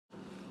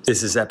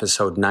This is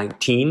episode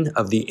 19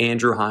 of the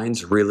Andrew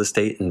Hines Real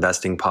Estate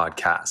Investing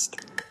Podcast.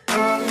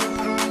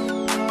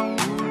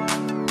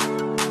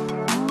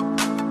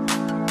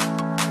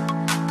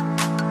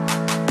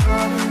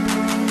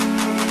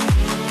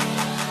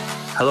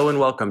 Hello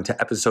and welcome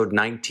to episode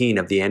 19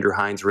 of the Andrew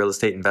Hines Real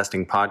Estate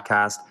Investing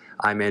Podcast.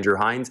 I'm Andrew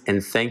Hines,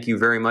 and thank you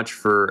very much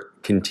for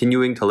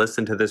continuing to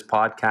listen to this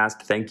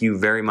podcast. Thank you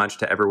very much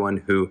to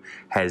everyone who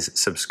has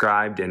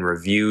subscribed and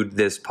reviewed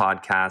this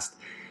podcast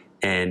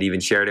and even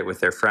shared it with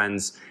their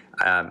friends.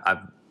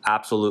 I've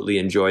absolutely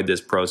enjoyed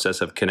this process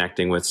of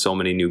connecting with so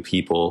many new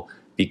people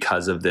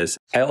because of this.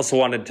 I also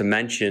wanted to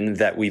mention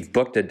that we've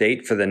booked a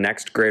date for the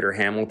next Greater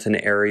Hamilton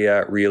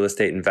area real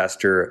estate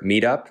investor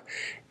meetup,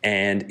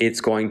 and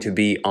it's going to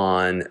be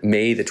on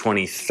May the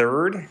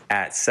 23rd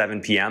at 7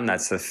 p.m.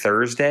 That's the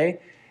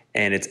Thursday,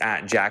 and it's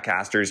at Jack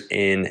Astor's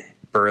in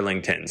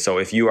Burlington. So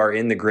if you are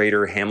in the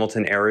Greater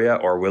Hamilton area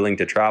or willing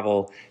to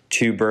travel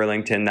to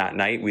Burlington that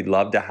night, we'd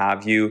love to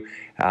have you.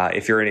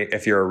 If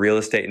you're a real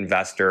estate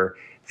investor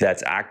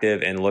that's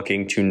active and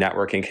looking to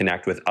network and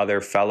connect with other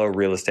fellow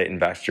real estate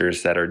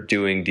investors that are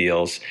doing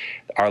deals.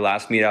 Our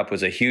last meetup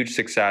was a huge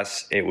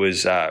success. It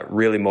was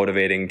really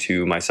motivating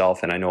to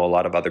myself, and I know a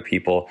lot of other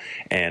people,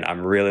 and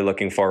I'm really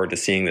looking forward to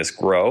seeing this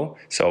grow.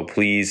 So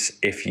please,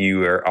 if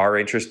you are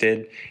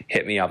interested,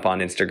 hit me up on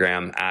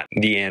Instagram at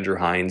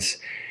 @TheAndrewHines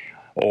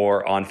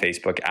or on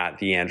Facebook at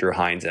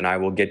 @TheAndrewHines, and I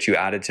will get you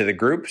added to the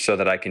group so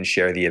that I can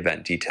share the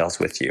event details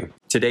with you.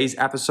 Today's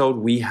episode,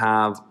 we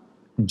have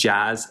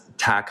Jas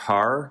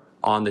Takhar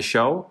on the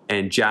show,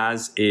 and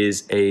Jas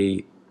is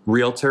a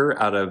realtor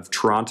out of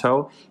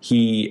Toronto.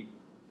 He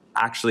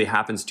actually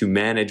happens to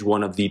manage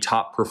one of the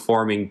top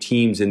performing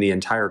teams in the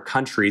entire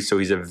country, so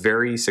he's a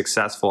very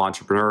successful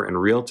entrepreneur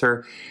and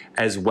realtor,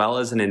 as well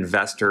as an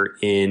investor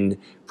in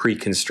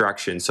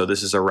pre-construction. So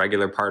this is a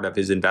regular part of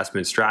his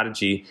investment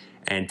strategy,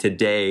 and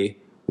today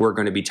we're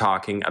going to be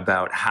talking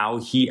about how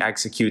he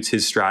executes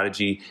his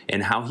strategy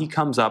and how he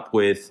comes up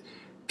with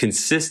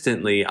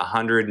consistently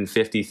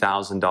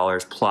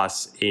 $150,000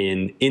 plus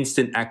in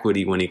instant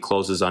equity when he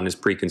closes on his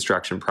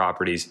pre-construction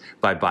properties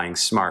by buying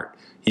smart.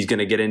 He's going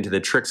to get into the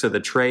tricks of the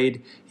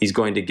trade. He's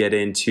going to get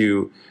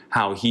into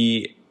how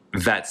he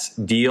vets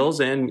deals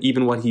and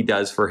even what he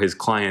does for his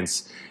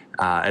clients,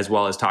 as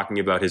well as talking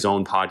about his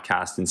own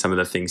podcast and some of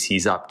the things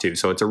he's up to.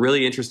 So it's a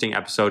really interesting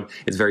episode.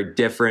 It's very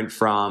different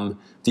from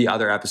the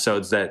other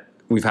episodes that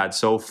we've had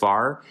so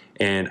far,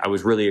 and I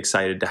was really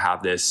excited to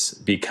have this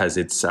because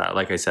it's,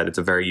 like I said, it's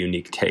a very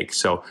unique take.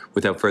 So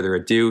without further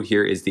ado,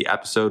 here is the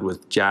episode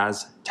with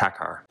Jas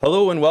Takhar.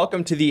 Hello and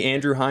welcome to the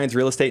Andrew Hines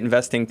Real Estate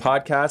Investing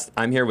Podcast.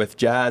 I'm here with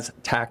Jas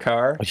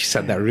Takhar. You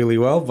said that really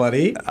well,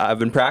 buddy. I've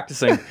been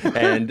practicing.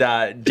 And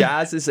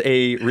Jas is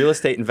a real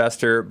estate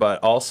investor, but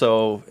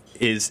also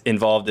is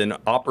involved in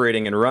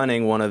operating and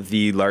running one of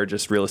the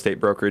largest real estate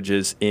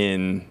brokerages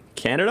in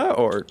Canada,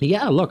 or?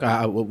 Yeah, look,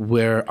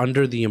 we're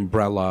under the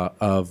umbrella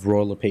of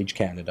Royal LePage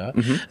Canada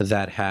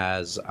that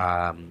has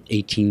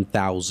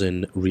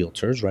 18,000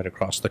 realtors right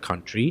across the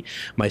country.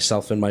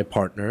 Myself and my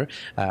partner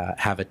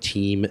have a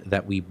team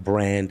that we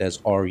brand as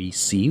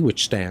REC,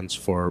 which stands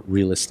for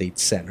Real Estate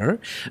Center.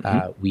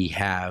 We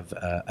have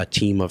a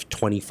team of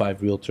 25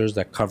 realtors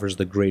that covers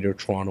the Greater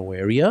Toronto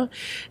area,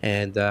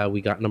 and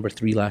we got number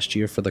 3 last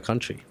year for the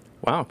country.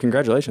 Wow,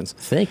 congratulations.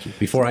 Thank you.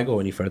 Before I go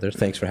any further,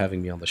 thanks for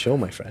having me on the show,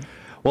 my friend.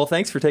 Well,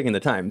 thanks for taking the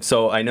time.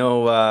 So I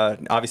know,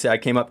 obviously, I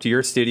came up to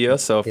your studio.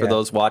 So for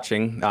those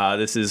watching,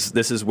 this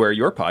is where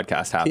your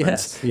podcast happens.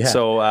 Yes, yeah.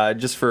 So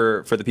just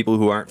for the people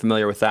who aren't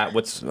familiar with that,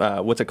 what's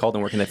it called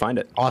and where can they find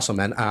it? Awesome,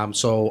 man.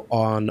 So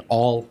on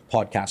all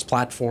podcast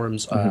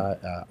platforms,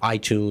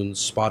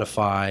 iTunes,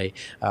 Spotify,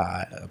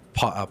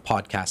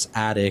 Podcast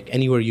Addict,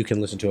 anywhere you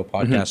can listen to a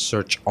podcast,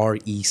 search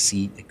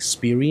REC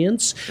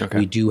Experience. Okay.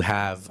 We do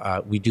have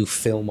we do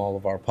film all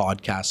of our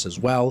podcasts as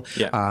well,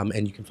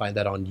 and you can find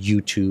that on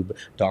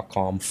youtube.com/REC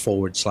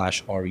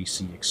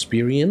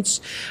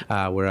Experience.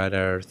 We're at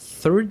our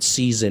 3rd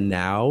season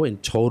now. In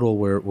total,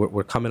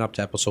 we're coming up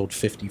to episode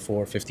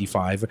 54,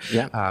 55.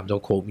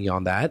 Don't quote me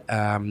on that.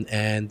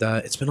 And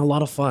it's been a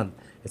lot of fun.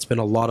 It's been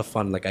a lot of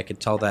fun. Like I could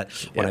tell that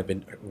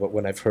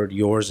when I've heard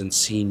yours and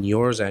seen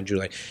yours, Andrew,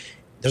 like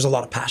there's a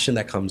lot of passion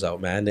that comes out,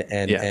 man.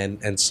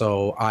 And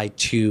so I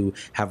too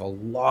have a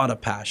lot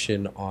of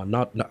passion on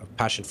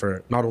passion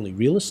for not only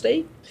real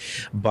estate,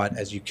 but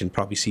as you can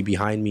probably see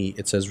behind me,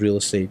 it says real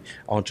estate,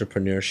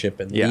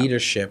 entrepreneurship, and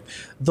leadership.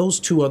 Those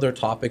 2 other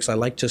topics, I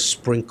like to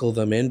sprinkle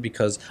them in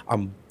because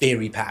I'm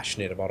very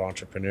passionate about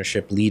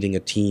entrepreneurship, leading a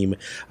team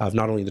of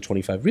not only the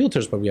 25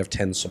 realtors, but we have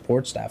 10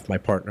 support staff, my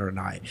partner and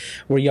I.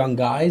 We're young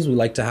guys. We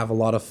like to have a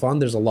lot of fun.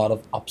 There's a lot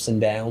of ups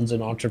and downs in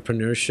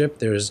entrepreneurship.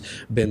 There's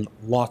been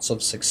lots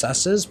of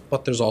successes,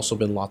 but there's also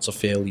been lots of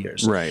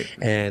failures. Right.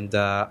 And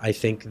I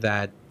think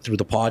that through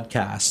the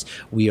podcast,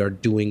 we are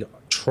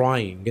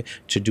trying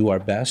to do our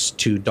best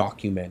to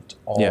document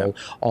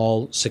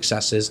all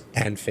successes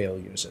and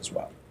failures as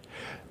well.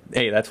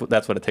 hey, that's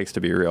what it takes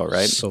to be real,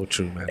 right? So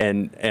true,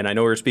 man. And I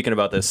know we were speaking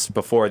about this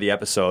before the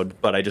episode,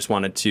 but I just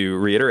wanted to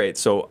reiterate.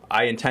 So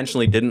I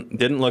intentionally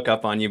didn't look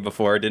up on you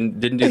before, didn't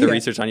do the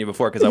research on you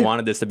before, because I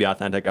wanted this to be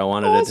authentic. I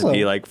wanted it to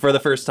be like, for the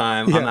first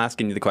time, I'm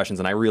asking you the questions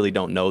and I really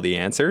don't know the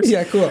answers.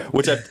 Yeah, cool.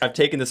 Which I've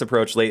taken this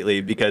approach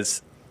lately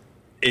because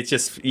it's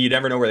just, you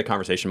never know where the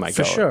conversation might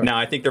go. Sure. Now,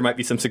 I think there might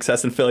be some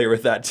success and failure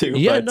with that too.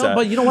 Yeah,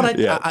 but you know what?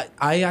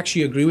 I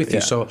actually agree with you.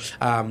 Yeah.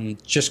 So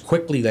just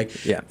quickly,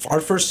 our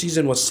first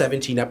season was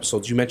 17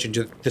 episodes. You mentioned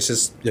this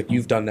is, like,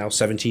 you've done now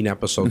 17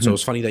 episodes. So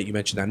it's funny that you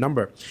mentioned that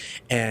number.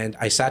 And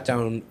I sat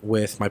down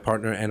with my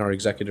partner and our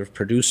executive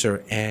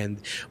producer, and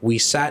we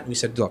sat and we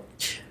said, look,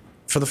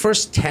 for the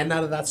first 10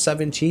 out of that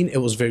 17, it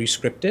was very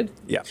scripted.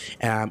 Yeah.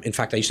 In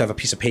fact, I used to have a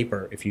piece of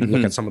paper, if you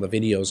look at some of the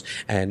videos,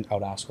 and I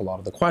would ask a lot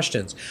of the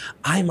questions.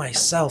 I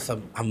myself,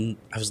 I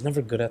was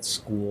never good at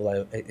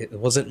school. It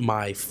wasn't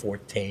my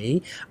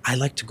forte. I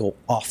like to go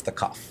off the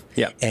cuff.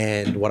 Yeah.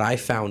 And what I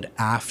found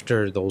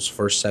after those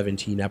first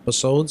 17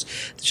 episodes,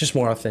 there's just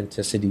more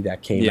authenticity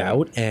that came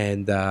out,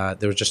 and there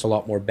was just a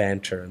lot more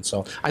banter. And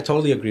so I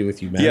totally agree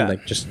with you, man. Yeah.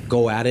 Like, just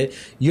go at it.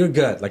 You're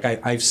good. Like,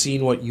 I've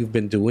seen what you've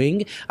been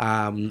doing,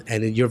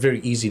 and you're very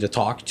easy to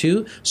talk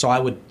to. So I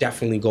would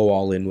definitely go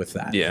all in with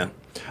that. Yeah.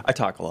 I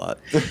talk a lot.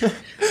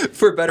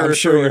 For better or I'm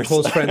sure your worse.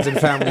 close friends and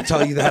family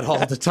tell you that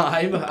all the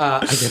time.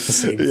 I get the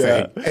same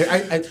thing.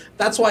 I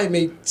that's why it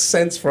made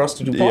sense for us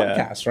to do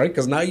podcasts, right?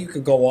 Because now you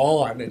could go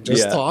on and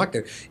just talk,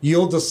 and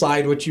you'll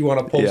decide what you want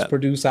to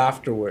post-produce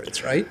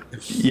afterwards, right?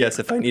 Yes,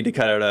 if I need to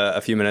cut out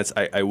a few minutes,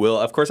 I will.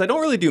 Of course, I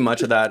don't really do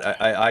much of that.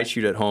 I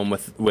shoot at home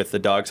with the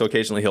dog, so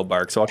occasionally he'll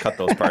bark, so I'll cut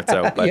those parts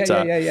out. But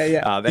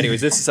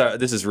anyways, this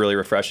is really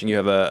refreshing. You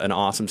have an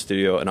awesome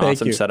studio, an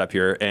awesome setup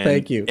here. And,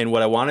 Thank you. And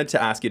what I wanted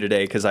to ask you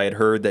today, because I had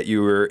heard that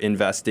you were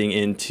investing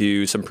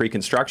into some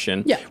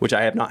pre-construction, which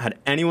I have not had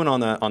anyone on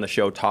the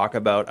show talk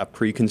about a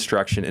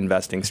pre-construction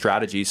investing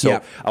strategy.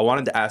 So I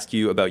wanted to ask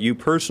you about you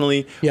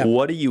personally.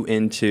 What are you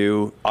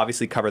into?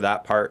 Obviously cover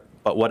that part,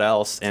 but what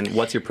else, and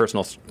what's your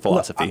personal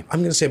philosophy? Well, I'm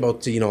going to say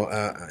about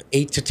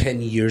 8 to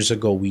 10 years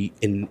ago, we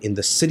in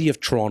the city of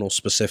Toronto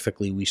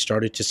specifically, we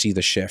started to see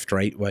the shift,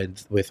 right?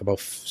 With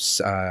about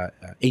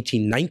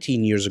 18,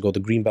 19 years ago, the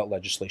Greenbelt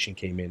legislation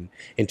came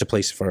into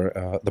place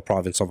for the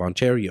province of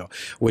Ontario,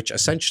 which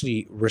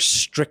essentially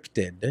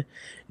restricted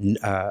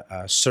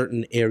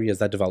certain areas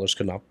that developers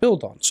could not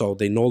build on. So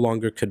they no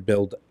longer could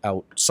build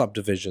out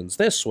subdivisions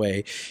this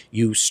way.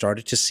 You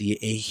started to see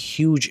a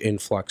huge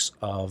influx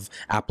of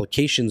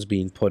applications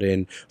being put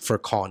in for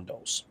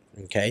condos.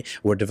 Okay,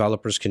 where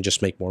developers can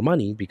just make more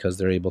money because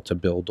they're able to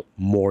build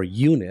more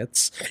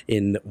units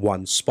in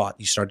one spot.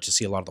 You started to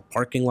see a lot of the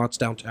parking lots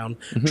downtown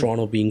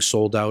Toronto being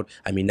sold out.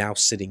 I mean, now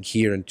sitting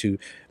here into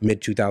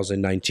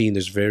mid-2019,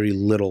 there's very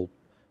little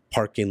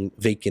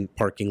vacant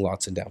parking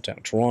lots in downtown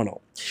Toronto.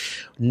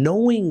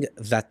 Knowing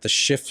that the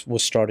shift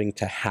was starting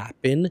to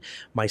happen,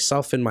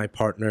 myself and my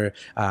partner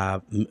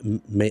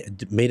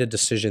made a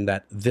decision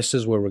that this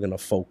is where we're going to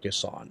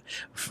focus on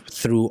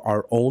through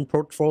our own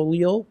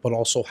portfolio, but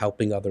also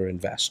helping other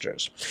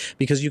investors.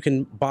 Because you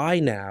can buy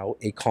now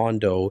a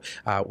condo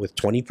with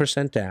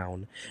 20%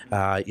 down,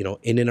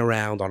 in and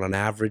around on an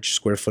average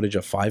square footage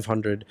of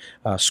 500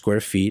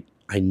 square feet.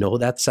 I know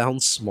that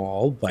sounds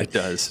small, but it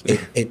does.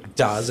 It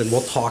does, and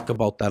we'll talk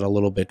about that a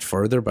little bit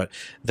further. But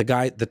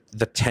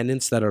the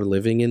tenants that are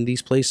living in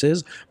these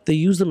places, they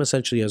use them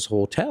essentially as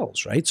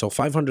hotels, right? So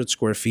 500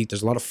 square feet.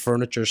 There's a lot of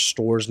furniture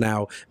stores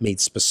now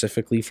made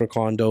specifically for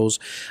condos,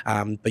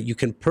 but you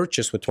can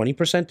purchase with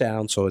 20%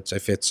 down. So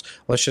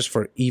let's just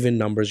for even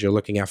numbers, you're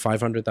looking at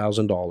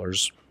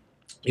 $500,000.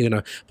 You're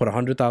going to put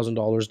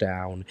 $100,000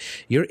 down.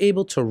 You're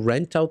able to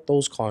rent out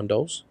those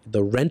condos.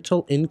 The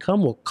rental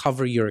income will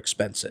cover your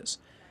expenses.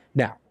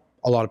 Now,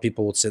 a lot of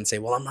people will sit and say,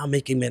 well, I'm not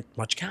making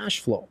much cash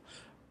flow.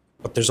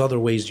 But there's other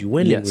ways you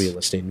win in real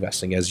estate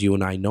investing, as you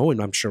and I know,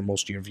 and I'm sure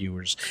most of your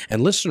viewers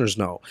and listeners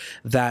know,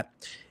 that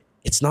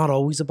it's not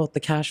always about the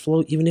cash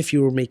flow. Even if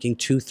you were making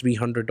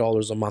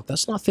 $200-$300 a month,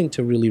 that's nothing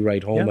to really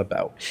write home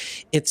about.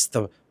 It's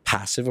the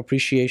passive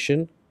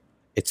appreciation.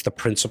 It's the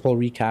principal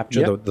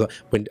recapture,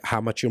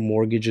 how much your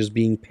mortgage is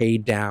being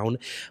paid down.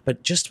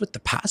 But just with the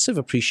passive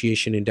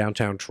appreciation in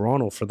downtown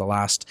Toronto for the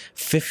last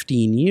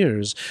 15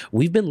 years,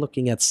 we've been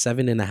looking at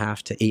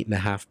 7.5% to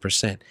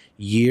 8.5%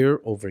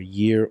 year over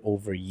year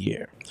over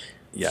year.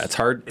 Yeah, it's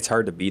hard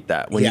to beat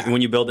that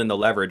when you build in the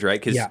leverage,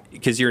 right?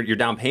 Because your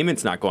down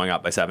payment's not going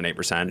up by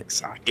 7-8%.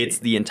 Exactly. It's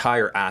the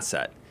entire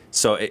asset.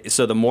 So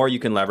the more you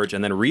can leverage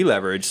and then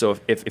re-leverage. So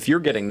if you're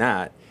getting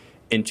that,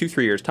 in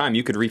 2-3 years' time,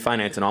 you could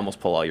refinance and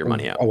almost pull all your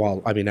money out. Oh,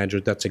 well, I mean, Andrew,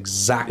 that's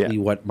exactly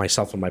what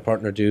myself and my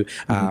partner do.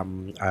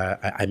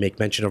 I make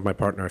mention of my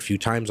partner a few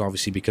times,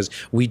 obviously, because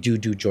we do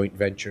joint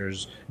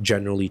ventures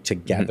generally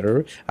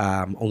together,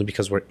 only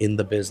because we're in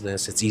the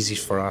business. It's easy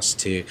for us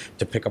to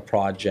pick a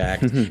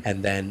project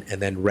and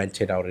then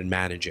rent it out and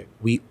manage it.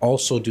 We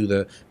also do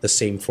the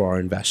same for our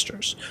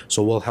investors.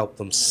 So we'll help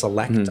them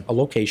select a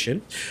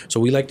location. So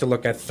we like to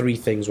look at 3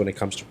 things when it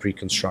comes to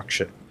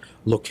pre-construction.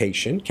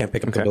 location, can't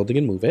pick up the building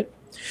and move it.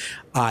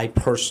 I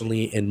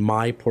personally, in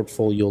my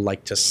portfolio,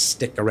 like to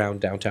stick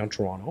around downtown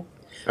Toronto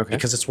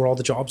because it's where all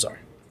the jobs are.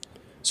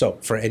 So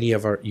for any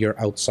of your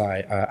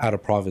outside, out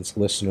of province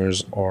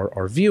listeners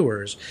or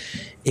viewers,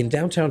 in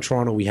downtown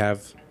Toronto, we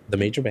have the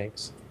major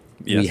banks.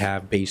 Yes. We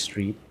have Bay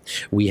Street.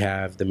 We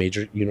have the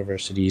major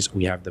universities.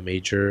 We have the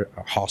major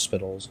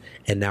hospitals.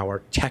 And now our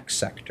tech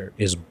sector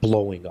is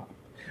blowing up.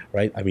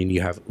 Right? I mean,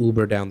 you have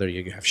Uber down there,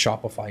 you have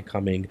Shopify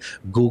coming,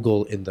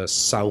 Google in the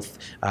south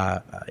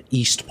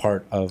east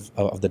part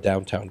of the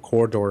downtown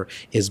corridor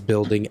is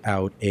building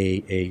out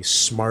a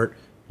smart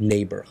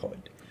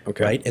neighborhood,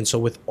 right? And so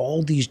with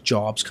all these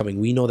jobs coming,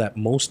 we know that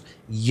most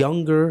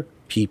younger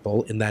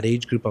people in that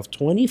age group of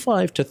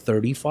 25 to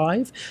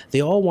 35,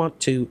 they all want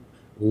to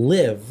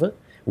live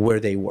where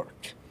they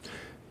work.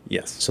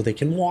 Yes. So they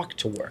can walk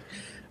to work.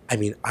 I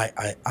mean,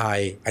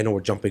 I know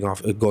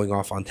we're going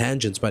off on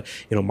tangents, but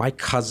you know, my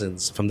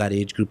cousins from that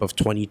age group of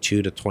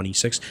 22 to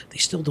 26, they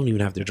still don't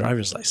even have their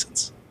driver's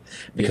license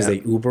because they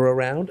Uber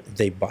around,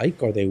 they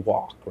bike, or they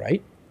walk,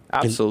 right?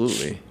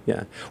 Absolutely,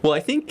 yeah. Well, I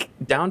think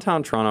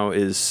downtown Toronto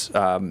is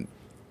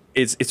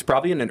it's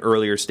probably in an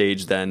earlier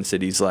stage than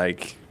cities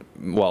like,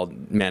 well,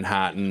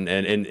 Manhattan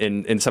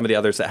and some of the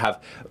others that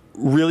have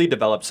really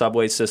developed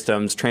subway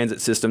systems, transit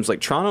systems. Like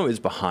Toronto is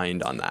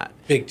behind on that.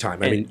 Big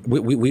time. I mean,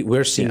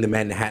 we're seeing the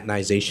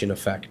Manhattanization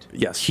effect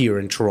here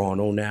in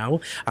Toronto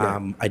now.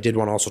 I did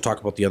want to also talk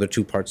about the other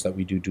two parts that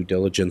we do due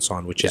diligence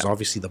on, which is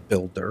obviously the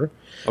builder.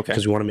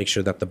 Because we want to make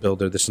sure that the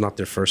builder, this is not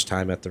their first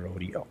time at the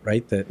rodeo,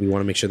 right? That we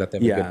want to make sure that they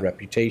have a good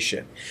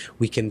reputation.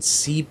 We can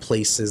see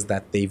places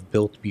that they've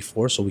built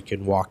before, so we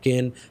can walk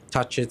in,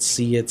 touch it,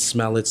 see it,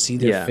 smell it, see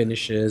their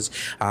finishes.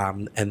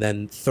 And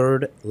then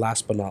third,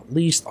 last but not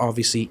least,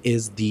 obviously,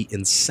 is the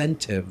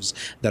incentives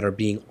that are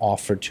being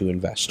offered to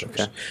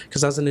investors.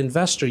 Because as an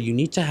investor, you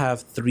need to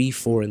have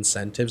 3-4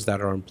 incentives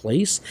that are in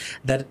place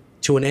that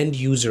to an end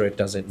user, it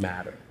doesn't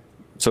matter.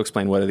 So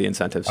explain, what are the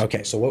incentives?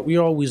 Okay, so what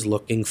we're always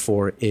looking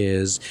for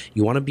is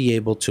you want to be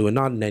able to, and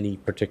not in any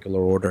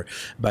particular order,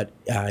 but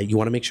you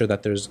want to make sure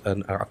that there's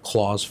a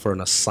clause for an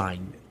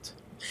assignment.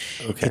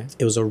 Okay.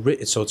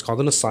 So it's called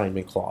an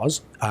assignment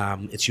clause.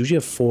 It's usually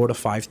a $4,000 to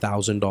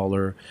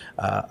 $5,000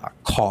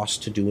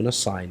 cost to do an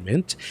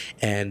assignment,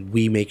 and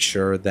we make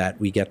sure that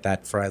we get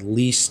that for at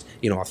least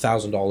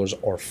 $1,000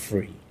 or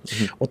free.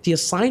 What the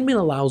assignment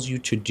allows you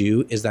to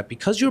do is that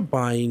because you're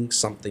buying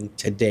something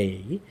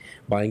today,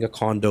 buying a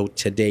condo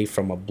today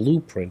from a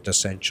blueprint,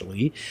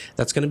 essentially,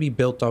 that's going to be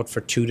built out for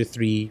 2 to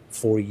 3,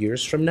 4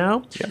 years from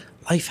now.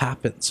 Life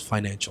happens.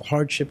 Financial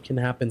hardship can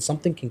happen.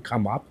 Something can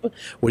come up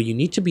where you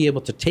need to be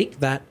able to take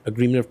that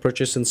agreement of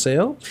purchase and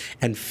sale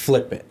and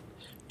flip it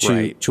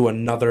to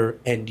another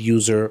end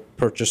user,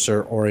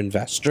 purchaser, or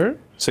investor.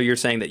 So you're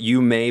saying that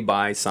you may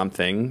buy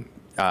something,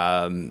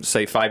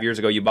 say 5 years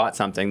ago you bought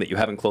something that you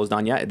haven't closed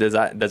on yet. Does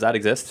that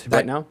exist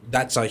right now?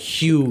 That's a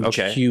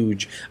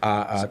huge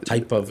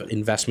type of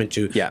investment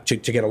to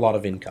get a lot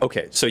of income.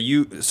 Okay, so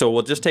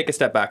we'll just take a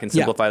step back and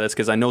simplify this,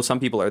 because I know some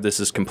people this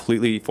is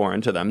completely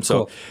foreign to them.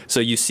 So so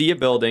you see a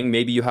building,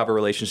 maybe you have a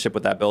relationship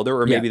with that builder,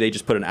 or maybe they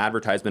just put an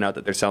advertisement out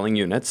that they're selling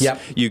units.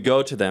 You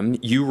go to them,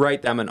 you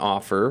write them an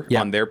offer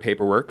on their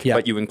paperwork,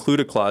 but you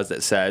include a clause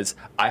that says,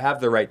 I have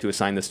the right to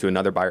assign this to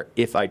another buyer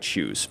if I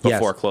choose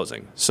before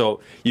closing. So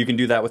you can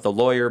do that with a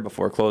lawyer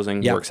before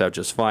closing, works out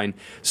just fine.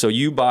 So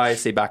you buy,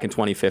 say back in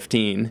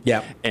 2015,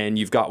 and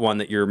you've got one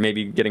that you're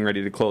maybe getting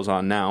ready to close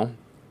on now.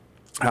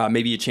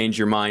 Maybe you change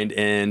your mind,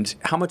 and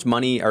how much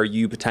money are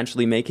you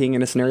potentially making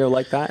in a scenario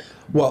like that?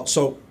 Well,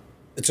 so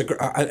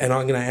and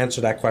I'm going to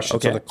answer that question.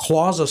 So the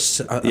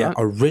clause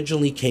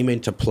originally came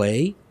into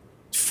play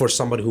for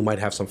somebody who might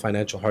have some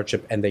financial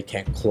hardship and they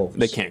can't close.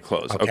 They can't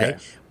close, okay.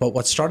 But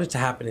what started to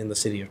happen in the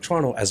city of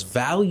Toronto, as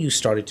value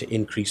started to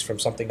increase from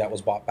something that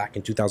was bought back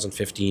in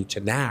 2015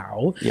 to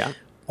now,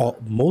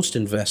 most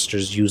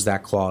investors use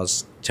that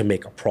clause to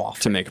make a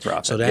profit.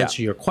 So to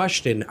answer your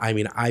question, I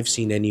mean, I've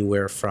seen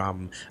anywhere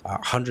from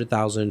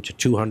 $100,000 to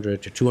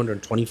 $200,000 to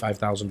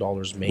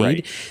 $225,000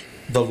 made.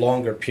 The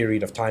longer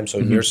period of time. So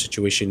in your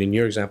situation, in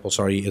your example,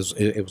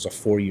 it was a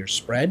 4-year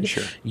spread.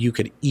 You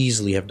could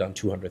easily have done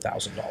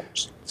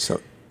 $200,000.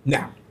 So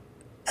now,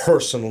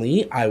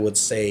 personally, I would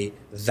say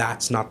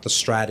that's not the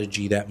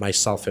strategy that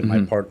myself and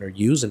my partner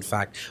use. In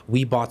fact,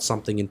 we bought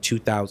something in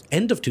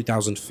end of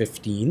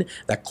 2015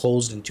 that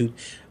closed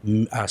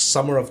in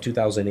summer of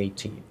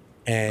 2018.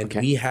 And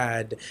we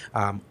had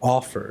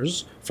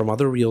offers from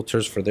other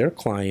realtors for their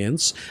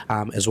clients,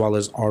 as well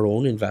as our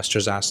own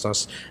investors asked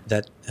us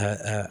that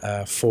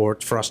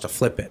for us to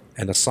flip it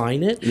and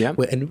assign it.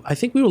 And I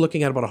think we were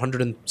looking at about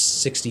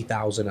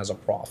 $160,000 as a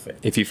profit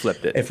if you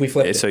flipped it. If we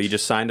flipped it, so you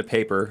just signed a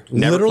paper,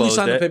 literally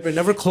signed the paper,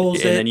 never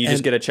closed it, and then you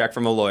just get a check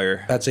from a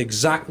lawyer. That's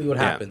exactly what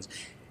happens.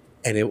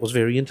 And it was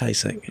very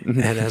enticing.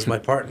 And as my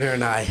partner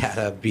and I had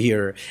a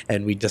beer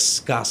and we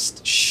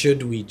discussed,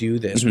 should we do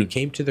this? We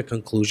came to the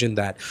conclusion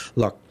that,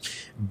 look,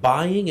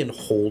 buying and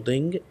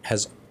holding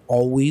has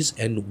always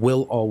and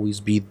will always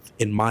be,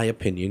 in my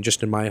opinion,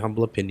 just in my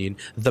humble opinion,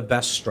 the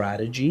best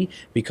strategy,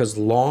 because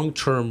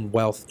long-term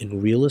wealth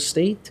in real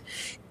estate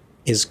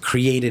is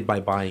created by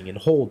buying and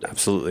holding.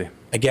 Absolutely.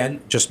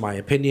 Again, just my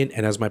opinion.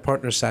 And as my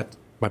partner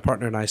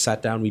and I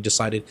sat down, we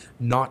decided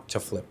not to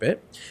flip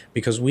it,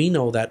 because we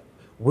know that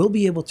we'll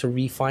be able to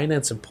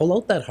refinance and pull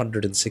out that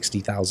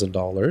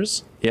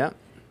 $160,000. Yeah.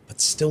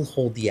 But still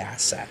hold the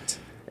asset.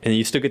 And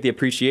you still get the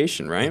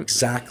appreciation, right?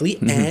 Exactly.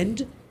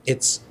 And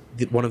it's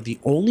one of the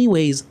only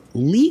ways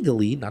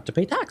legally not to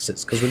pay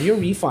taxes, because when you're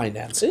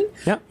refinancing,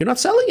 you're not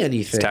selling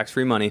anything. It's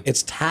tax-free money.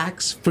 It's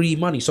tax-free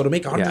money. So to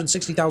make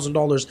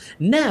 $160,000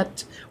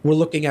 net, we're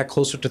looking at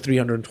closer to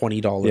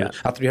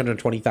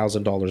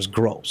 $320,000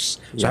 gross.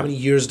 So how many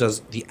years does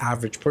the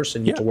average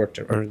person need to work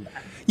to earn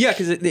that? Yeah,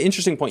 because the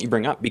interesting point you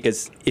bring up,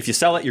 because if you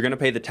sell it, you're going to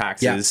pay the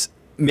taxes.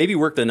 Maybe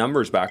work the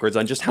numbers backwards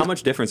on just how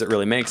much difference it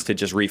really makes to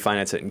just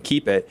refinance it and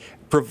keep it,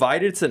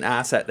 provided it's an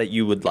asset that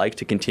you would like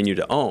to continue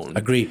to own.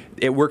 Agreed.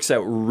 It works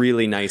out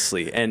really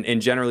nicely. And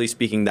generally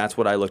speaking, that's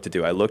what I look to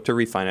do. I look to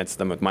refinance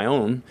them with my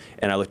own,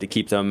 and I look to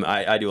keep them.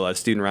 I do a lot of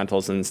student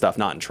rentals and stuff,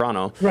 not in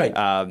Toronto. Right.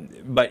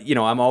 But, you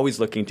know, I'm always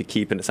looking to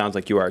keep, and it sounds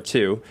like you are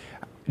too.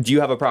 Do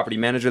you have a property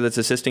manager that's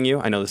assisting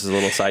you? I know this is a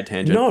little side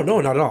tangent. No,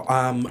 not at all.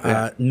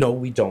 No,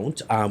 we don't.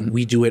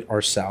 We do it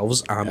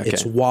ourselves.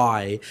 It's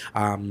why...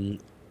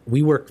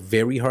 we work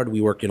very hard.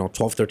 We work, 12,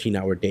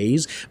 13-hour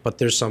days, but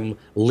there's some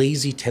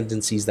lazy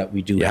tendencies that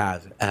we do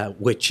have,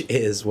 which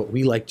is what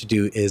we like to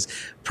do is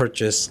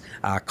purchase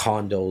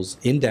condos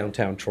in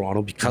downtown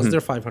Toronto, because they're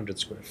 500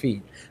 square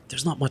feet.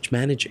 There's not much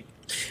managing.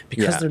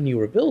 Because they're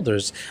newer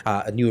builders,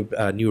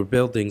 newer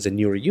buildings and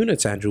newer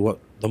units, Andrew,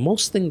 the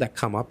most thing that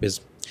come up is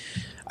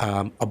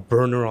a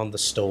burner on the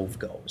stove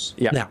goes.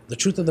 Now, the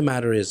truth of the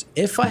matter is,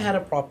 if I had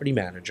a property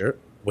manager,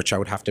 which I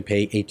would have to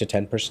pay 8 to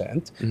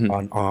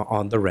 10%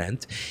 on the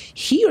rent,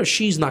 he or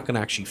she's not going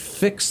to actually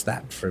fix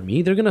that for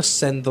me. They're going to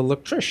send the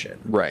electrician.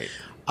 Right.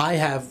 I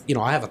have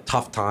a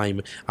tough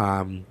time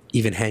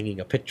even hanging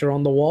a picture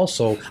on the wall,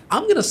 so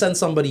I'm gonna send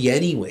somebody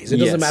anyways. It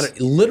doesn't matter.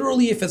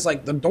 Literally, if it's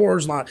like the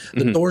door's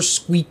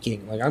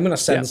squeaking, like I'm gonna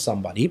send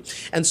somebody.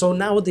 And so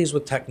nowadays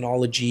with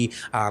technology,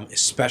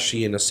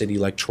 especially in a city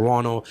like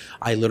Toronto,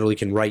 I literally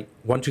can write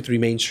 123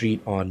 Main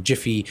Street on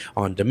Jiffy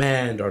on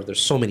demand, or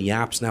there's so many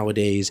apps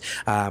nowadays,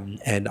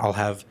 and I'll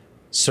have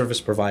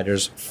service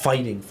providers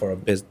fighting for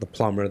the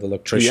plumber, the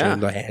electrician,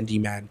 the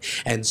handyman.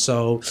 And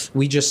so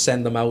we just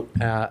send them out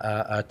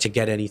to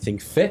get anything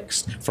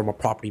fixed from a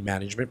property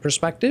management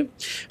perspective.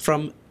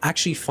 From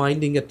actually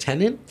finding a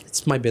tenant,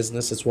 it's my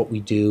business. It's what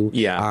we do.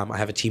 I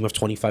have a team of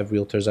 25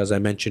 realtors, as I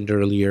mentioned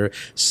earlier.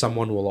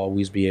 Someone will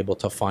always be able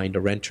to find a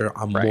renter.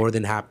 I'm more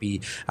than happy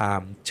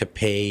to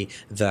pay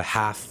the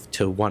half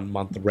to 1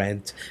 month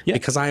rent,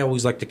 because I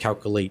always like to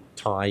calculate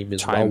time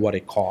as well, what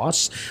it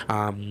costs.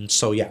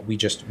 So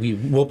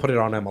we'll put it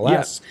on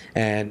MLS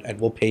and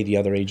we'll pay the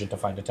other agent to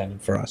find a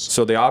tenant for us.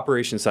 So the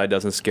operation side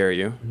doesn't scare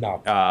you.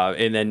 No.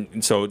 And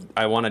then, so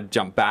I want to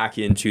jump back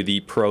into the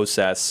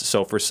process.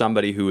 So for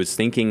somebody who is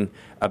thinking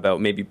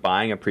about maybe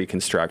buying a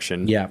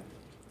pre-construction,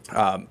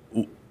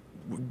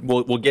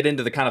 we'll get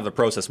into the kind of the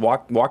process.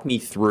 Walk me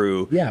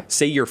through.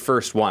 Say your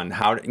first one.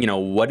 How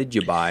what did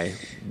you buy,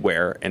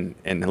 where, and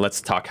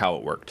let's talk how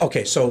it worked.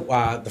 Okay, so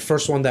the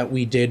first one that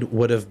we did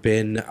would have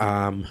been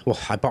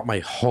I bought my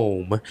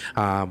home,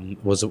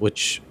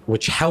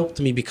 which helped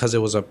me because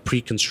it was a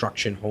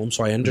pre-construction home,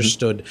 so I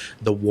understood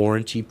the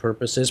warranty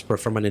purposes.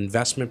 But from an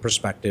investment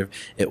perspective,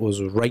 it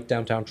was right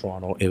downtown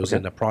Toronto. It was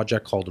in a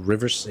project called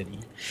River City.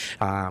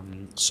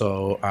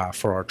 So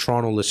for our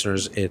Toronto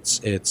listeners,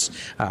 it's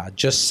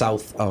just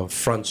south of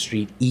Front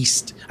Street,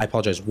 west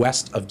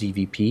of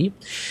DVP.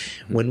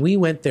 When we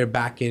went there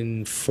back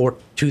in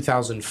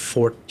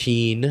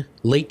 2014,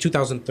 late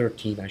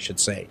 2013, I should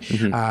say,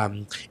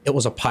 it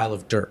was a pile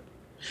of dirt.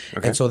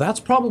 And so that's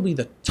probably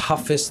the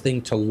toughest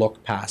thing to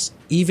look past,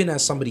 even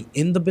as somebody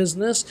in the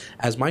business.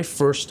 As my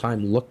first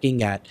time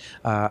looking at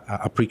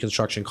a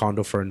pre-construction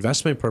condo for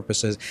investment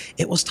purposes,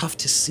 it was tough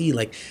to see,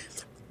 like,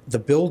 the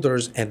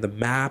builders and the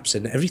maps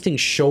and everything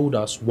showed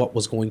us what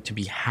was going to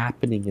be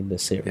happening in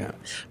this area.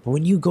 But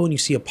when you go and you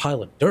see a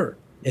pile of dirt,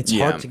 it's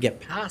hard to get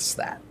past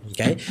that.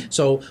 Okay.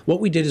 So what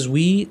we did is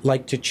we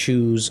like to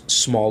choose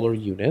smaller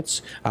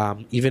units,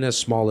 even as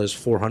small as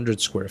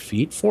 400 square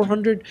feet,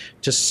 400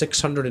 to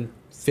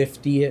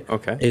 650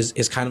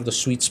 is kind of the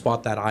sweet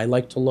spot that I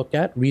like to look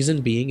at.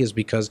 Reason being is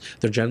because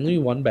they're generally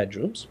one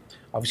bedrooms.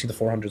 Obviously the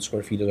 400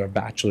 square feet are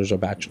bachelors or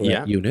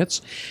bachelorette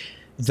units.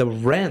 The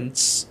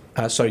rents,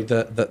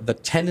 the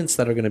tenants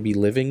that are going to be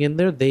living in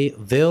there,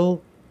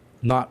 they'll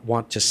not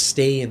want to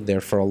stay in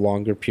there for a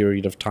longer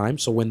period of time.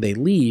 So when they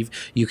leave,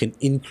 you can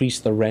increase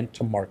the rent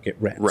to market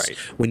rents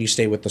when you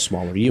stay with the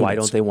smaller units. Why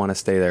don't they want to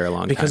stay there a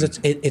long time? Because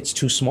it's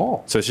too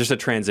small. So it's just a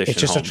transition.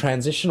 It's just a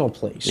transitional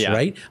place,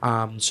 right?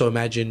 So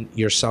imagine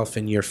yourself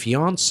and your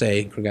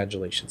fiance.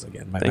 Congratulations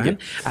again, my man.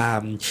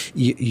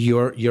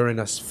 You're in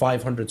a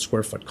 500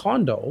 square foot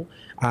condo.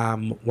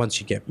 Once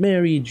you get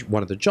married,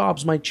 one of the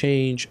jobs might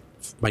change.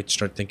 might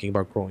start thinking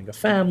about growing a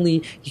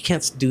family. You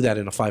can't do that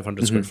in a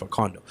 500 square foot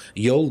condo.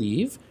 You'll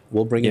leave.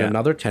 We'll bring in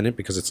another tenant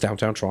because it's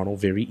downtown Toronto,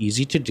 very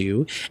easy to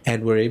do,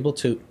 and we're able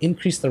to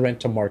increase the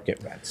rent to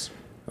market rents.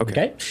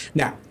 Okay.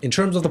 Now, in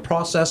terms of the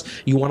process,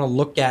 you want to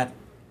look at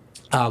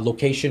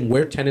location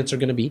where tenants are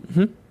going to be.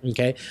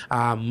 Okay.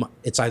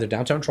 It's either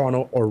downtown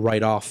Toronto or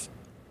right off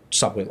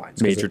subway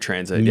lines. Major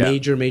transit.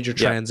 Major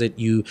transit.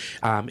 You,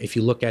 if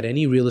you look at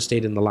any real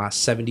estate in the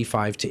last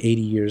 75 to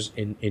 80 years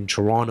in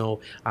Toronto,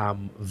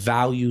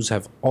 values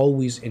have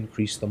always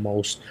increased the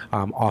most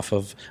off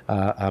of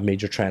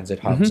major transit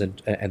hubs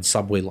and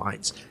subway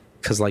lines.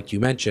 Because like you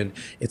mentioned,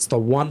 it's the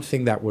one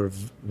thing that we're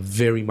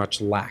very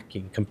much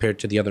lacking compared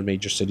to the other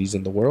major cities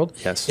in the world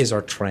is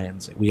our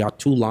transit. We got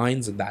 2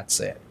 lines and that's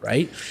it,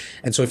 right?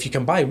 And so if you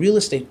can buy real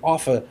estate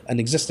off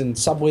an existing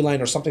subway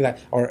line or something that,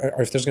 or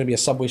if there's going to be a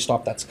subway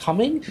stop that's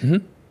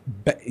coming,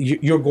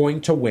 you're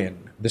going to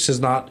win. This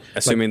is not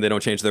assuming they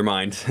don't change their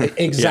mind.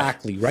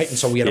 Exactly, right? And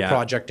so we had a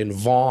project in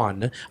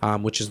Vaughan,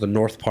 which is the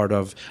north part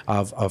of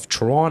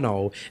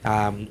Toronto,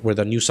 where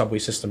the new subway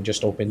system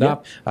just opened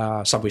up.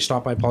 Subway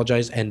stop, I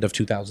apologize, end of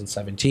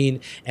 2017.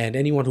 And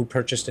anyone who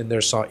purchased in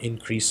there saw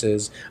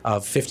increases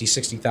of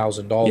 $50,000,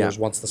 $60,000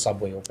 once the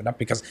subway opened up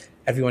because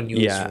everyone knew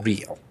it was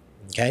real.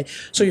 Okay,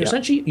 so you're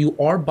essentially, you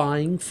are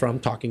buying from,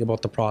 talking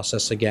about the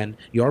process again,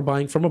 you are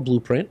buying from a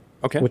blueprint.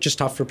 Which is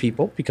tough for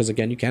people because,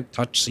 again, you can't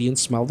touch, see, and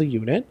smell the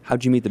unit.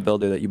 How'd you meet the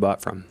builder that you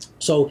bought from?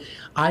 So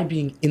I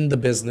being in the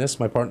business,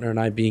 my partner and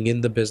I being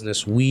in the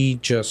business, we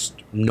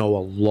just know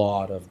a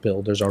lot of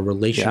builders. Our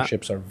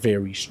relationships are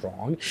very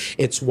strong.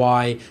 It's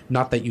why,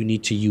 not that you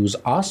need to use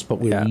us, but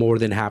we're more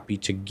than happy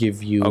to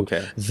give you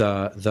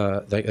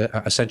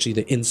the essentially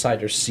the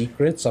insider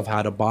secrets of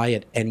how to buy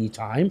at any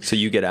time. So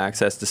you get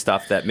access to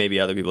stuff that maybe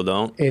other people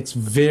don't? It's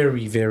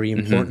very, very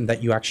important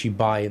that you actually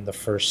buy in the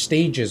first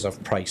stages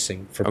of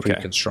pricing for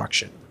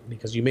pre-construction.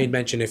 Because you made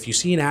mention, if you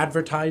see an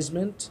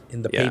advertisement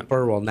in the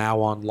paper or now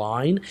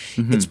online,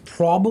 it's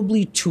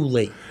probably too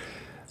late.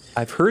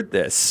 I've heard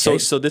this.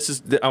 So this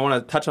is, I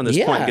want to touch on this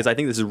point because I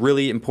think this is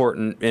really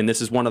important, and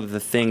this is one of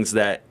the things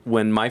that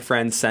when my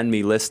friends send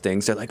me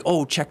listings, they're like,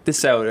 "Oh, check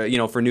this out," you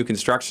know, for new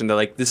construction. They're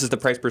like, "This is the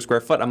price per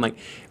square foot." I'm like,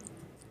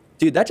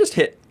 dude, that just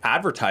hit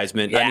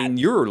advertisement. I mean,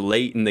 you're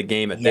late in the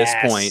game at this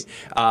point.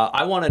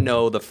 I want to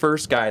know the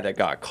first guy that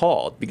got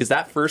called, because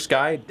that first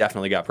guy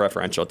definitely got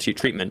preferential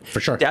treatment. For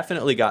sure.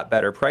 Definitely got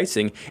better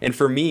pricing. And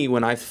for me,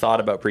 when I thought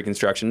about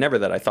pre-construction, never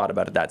that I thought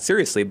about it that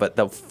seriously, but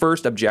the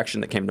first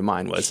objection that came to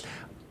mind was,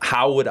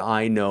 how would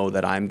I know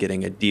that I'm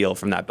getting a deal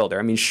from that builder?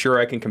 I mean, sure,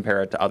 I can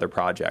compare it to other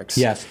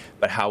projects.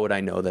 But how would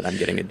I know that I'm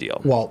getting a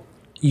deal? Well,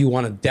 you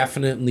want to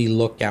definitely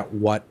look at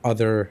what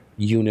other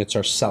units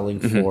are selling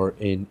for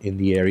in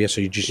the area. So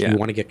you just you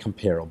want to get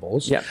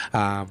comparables.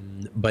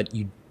 But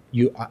you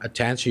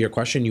to answer your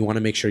question, you want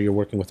to make sure you're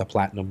working with a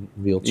platinum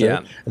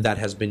realtor that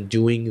has been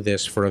doing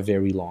this for a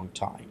very long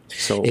time.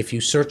 So if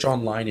you search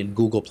online and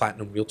Google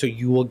platinum realtor,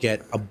 you will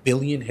get 1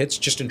 billion hits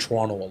just in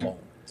Toronto alone.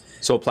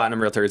 So platinum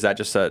realtor, is that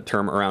just a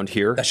term around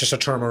here? That's just a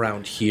term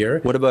around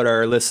here. What about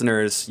our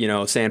listeners, you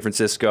know, San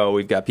Francisco,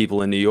 we've got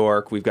people in New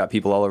York, we've got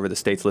people all over the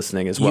States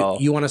listening as well.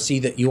 You want to see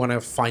that, you want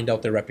to find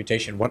out their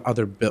reputation. What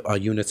other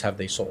units have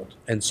they sold?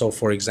 And so,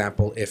 for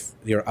example, if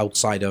you're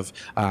outside of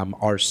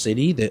our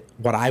city, that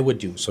what I would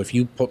do, so if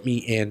you put me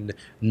in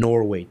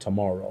Norway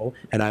tomorrow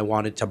and I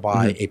wanted to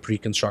buy a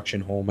pre-construction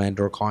home and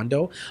or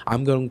condo,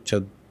 I'm going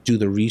to do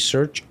the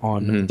research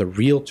on the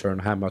realtor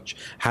and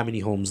how many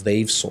homes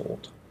they've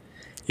sold.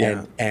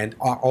 And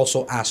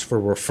also ask for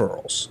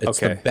referrals.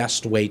 It's the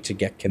best way to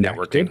get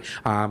connected.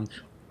 Networking.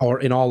 Or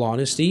in all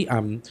honesty,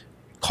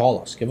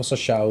 call us, give us a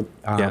shout.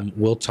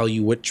 We'll tell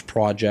you which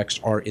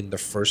projects are in the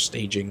first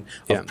staging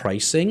of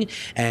pricing.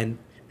 And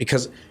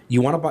because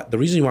you want to buy, the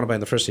reason you want to buy in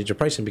the first stage of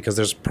pricing, because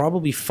there's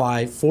probably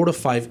 4 to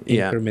 5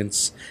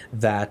 increments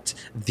that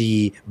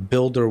the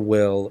builder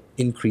will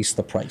increase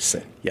the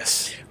pricing.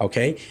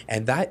 Okay.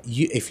 And that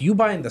if you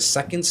buy in the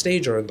second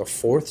stage or in the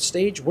fourth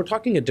stage, we're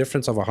talking a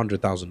difference of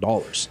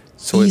 $100,000.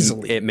 So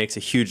easily. It makes a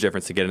huge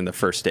difference to get in the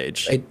first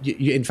stage.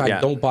 In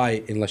fact, don't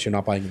buy unless you're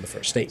not buying in the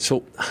first stage.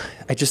 So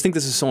I just think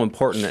this is so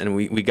important, and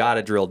we got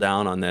to drill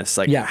down on this.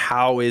 Like,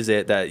 how is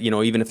it that, you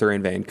know, even if they're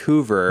in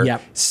Vancouver,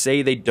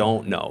 say they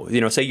don't know,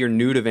 you know, say you're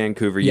new to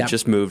Vancouver, you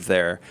just moved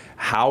there.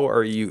 How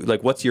are you,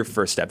 like, what's your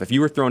first step? If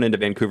you were thrown into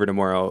Vancouver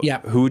tomorrow,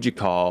 who would you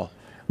call?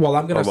 Well,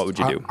 I'm gonna. Or what would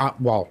you do?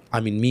 Well, I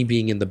mean, me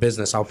being in the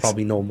business, I'll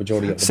probably know a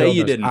majority of the Say builders.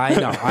 you didn't.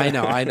 I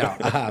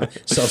know.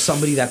 So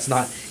somebody that's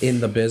not in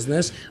the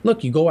business,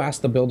 look, you go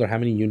ask the builder how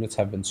many units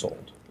have been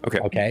sold.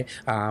 Okay.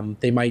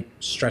 They might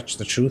stretch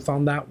the truth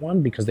on that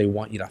one because they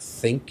want you to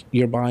think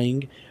you're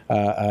buying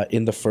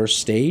in the first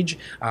stage.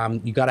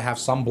 You got to have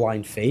some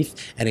blind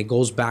faith, and it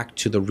goes back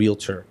to the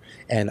realtor.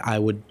 And I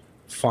would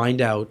find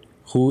out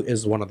who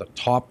is one of the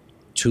top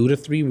 2 to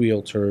 3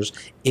 realtors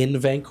in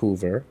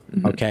Vancouver,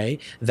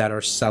 that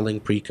are selling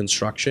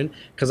pre-construction.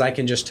 Because I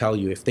can just tell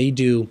you, if they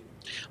do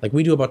Like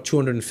we do about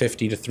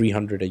 250 to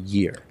 300 a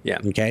year. Yeah.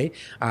 Okay.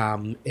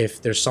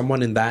 If there's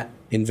someone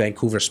in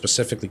Vancouver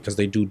specifically, because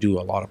they do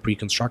a lot of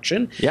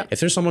pre-construction. Yeah. If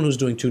there's someone who's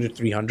doing 200 to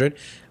 300,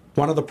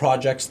 one of the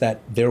projects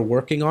that they're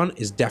working on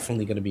is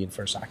definitely going to be in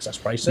first access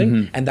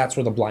pricing. And that's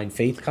where the blind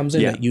faith comes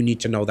in, that you need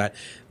to know that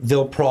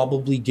they'll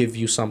probably give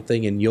you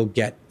something and you'll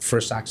get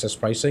first access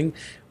pricing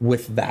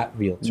with that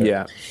realtor.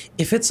 Yeah.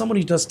 If it's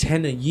somebody who does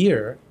 10 a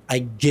year, I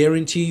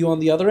guarantee you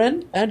on the other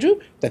end, Andrew,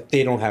 that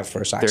they don't have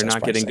first access pricing. They're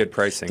not getting good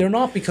pricing. They're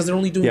not, because they're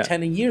only doing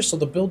 10 a year. So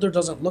the builder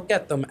doesn't look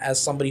at them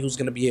as somebody who's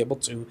going to be able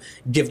to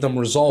give them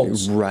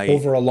results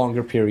over a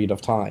longer period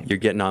of time. You're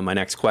getting on my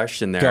next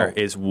question there.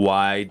 Is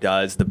why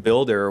does the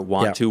builder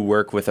want to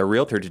work with a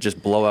realtor to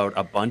just blow out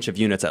a bunch of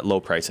units at low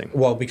pricing?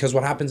 Well, because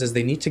what happens is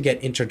they need to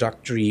get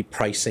introductory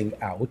pricing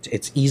out.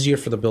 It's easier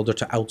for the builder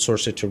to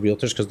outsource it to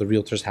realtors because the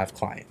realtors have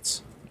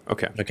clients.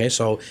 Okay.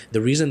 So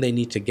the reason they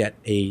need to get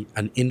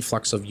an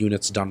influx of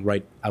units done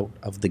right out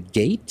of the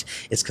gate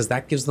is because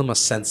that gives them a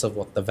sense of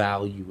what the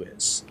value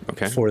is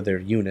for their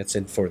units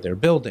and for their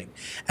building.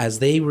 As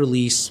they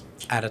release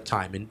at a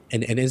time, and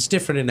it's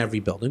different in every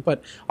building,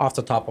 but off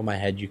the top of my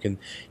head, you can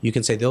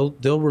say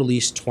they'll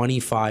release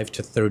 25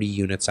 to 30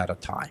 units at a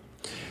time.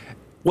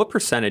 What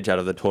percentage out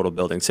of the total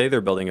building, say they're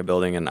building a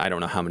building and I don't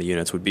know how many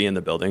units would be in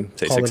the building,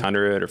 say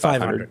 600 or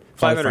 500?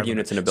 500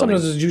 units in a building.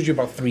 Sometimes it's usually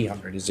about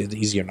 300 is the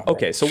easier number.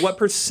 Okay, so what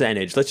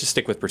percentage, let's just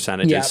stick with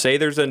percentages. Say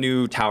there's a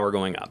new tower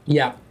going up.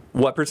 Yeah.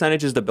 What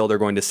percentage is the builder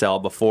going to sell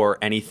before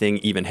anything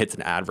even hits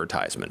an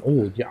advertisement?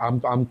 Oh, yeah,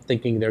 I'm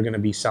thinking they're going to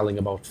be selling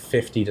about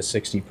 50 to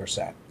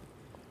 60%.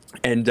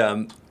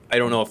 And I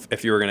don't know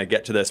if you were going to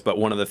get to this, but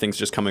one of the things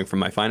just coming from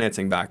my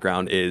financing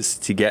background is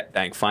to get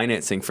bank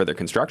financing for their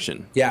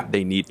construction. Yeah.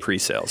 They need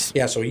pre-sales.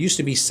 Yeah, so it used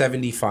to be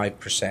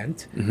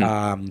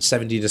 75%,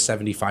 70 to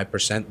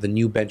 75%. The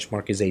new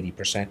benchmark is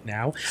 80%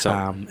 now. So,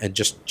 and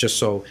just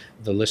so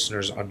the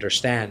listeners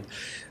understand,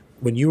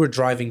 when you were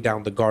driving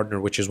down the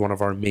Gardiner, which is one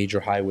of our major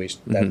highways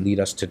that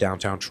lead us to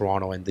downtown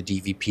Toronto and the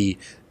DVP,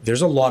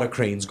 there's a lot of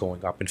cranes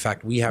going up. In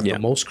fact, we have the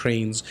most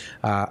cranes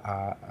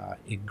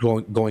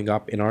going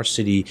up in our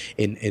city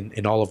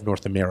in all of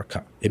North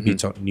America. It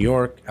beats out New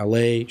York,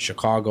 LA,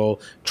 Chicago.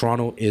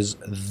 Toronto is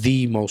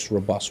the most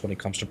robust when it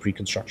comes to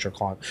pre-construction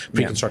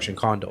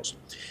condos.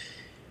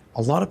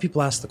 A lot of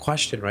people ask the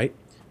question, right?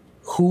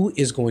 Who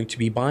is going to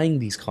be buying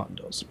these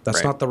condos?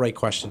 That's not the right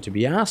question to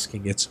be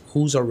asking. It's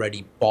who's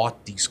already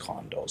bought these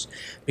condos.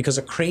 Because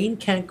a crane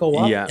can't go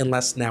up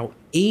unless now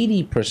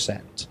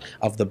 80%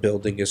 of the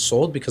building is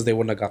sold, because they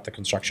wouldn't have got the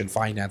construction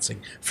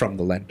financing from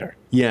the lender.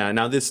 Yeah,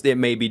 now it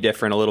may be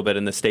different a little bit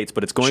in the States,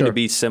 but it's going to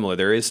be similar.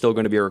 There is still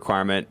going to be a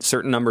requirement,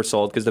 certain number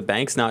sold, because the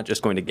bank's not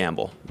just going to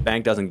gamble. The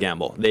bank doesn't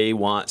gamble. They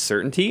want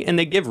certainty, and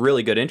they give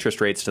really good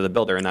interest rates to the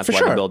builder, and that's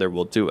why the builder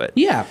will do it.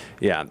 Yeah.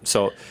 Yeah,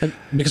 so... And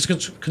because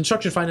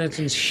construction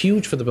financing is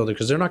huge for the builder,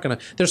 because they're not going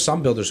to... There's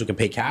some builders who can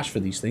pay cash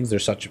for these things.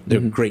 They're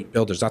great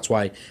builders. That's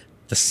why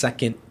the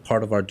second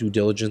part of our due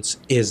diligence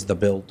is the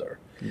builder.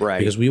 Right.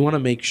 Because we want to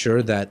make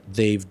sure that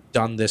they've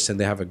done this and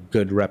they have a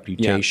good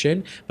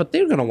reputation, but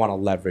they're going to want to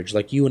leverage.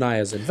 Like you and I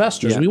as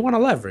investors, we want to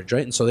leverage,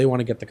 right? And so they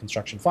want to get the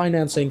construction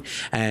financing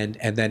and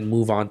then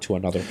move on to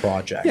another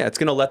project. Yeah, it's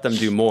going to let them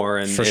do more.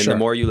 And the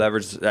more you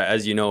leverage,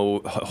 as you know,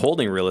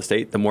 holding real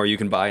estate, the more you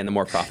can buy and the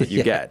more profit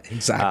you get.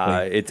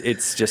 Exactly.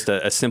 It's just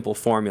a simple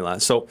formula.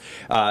 So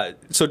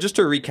so just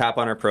to recap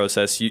on our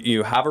process,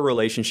 you have a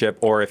relationship,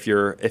 or if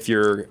you're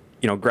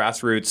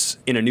grassroots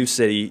in a new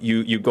city,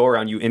 you go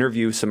around, you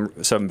interview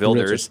some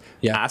builders,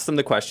 ask them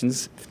the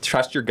questions,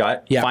 trust your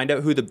gut, find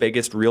out who the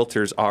biggest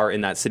realtors are in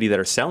that city that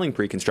are selling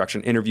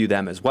pre-construction, interview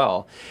them as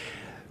well.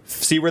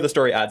 See where the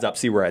story adds up,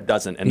 see where it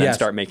doesn't, and then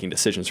start making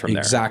decisions from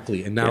there.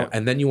 Exactly. And now,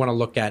 and then you want to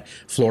look at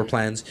floor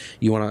plans.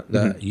 You want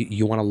to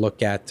you want to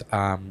look at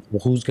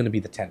who's going to be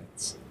the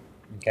tenants.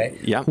 Okay.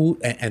 Yeah.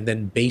 And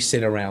then base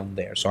it around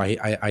there. So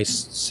I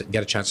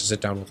get a chance to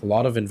sit down with a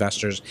lot of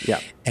investors. Yeah.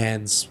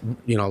 And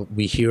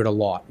we hear it a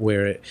lot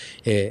where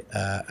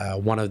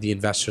one of the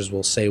investors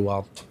will say,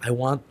 "Well, I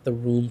want the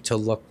room to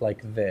look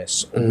like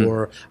this,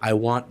 or I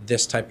want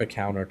this type of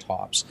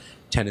countertops."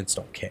 Tenants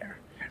don't care.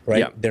 Right,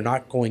 yeah. They're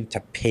not going to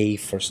pay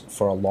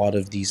for a lot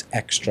of these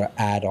extra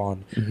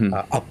add-on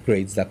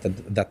upgrades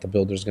that the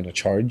builder is going to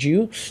charge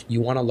you. You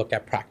want to look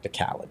at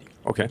practicality.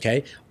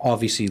 Okay.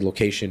 Obviously,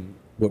 location.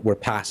 We're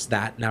past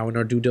that now in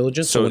our due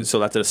diligence. So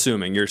that's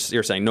assuming you're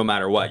saying no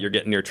matter what, you're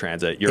getting near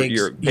transit.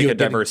 You're pick a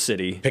diverse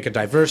city. Pick a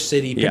diverse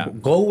city.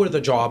 Go where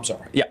the jobs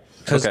are. Yeah.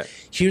 Because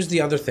here's the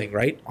other thing,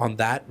 right? On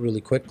that,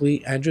 really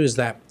quickly, Andrew, is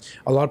that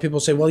a lot of people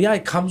say, "Well, yeah,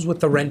 it comes with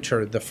the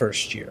renter the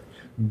first year."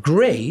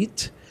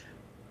 Great.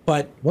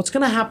 But what's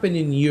going to happen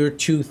in year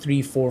 2,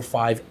 3, 4,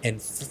 5,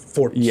 and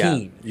 14? Yeah,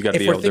 you got to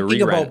be able to re-rent. If we're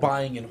thinking about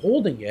buying and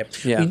holding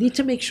it, we need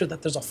to make sure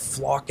that there's a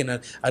flock and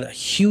a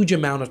huge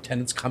amount of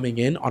tenants coming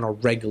in on a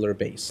regular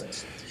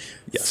basis.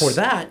 Yes. For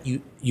that,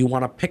 you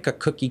want to pick a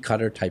cookie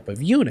cutter type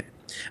of unit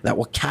that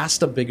will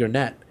cast a bigger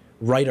net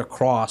right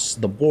across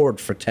the board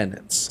for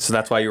tenants. So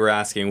that's why you were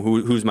asking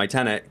who's my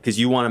tenant, because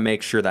you want to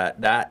make sure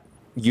that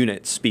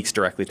unit speaks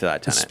directly to that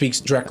It tenant.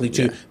 speaks directly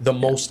to the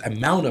most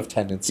amount of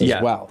tenants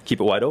as well. Keep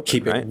it wide open.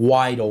 Keep it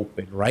wide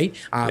open, right?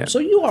 So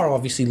you are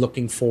obviously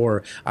looking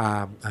for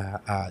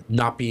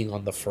not being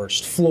on the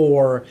first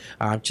floor,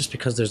 just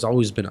because there's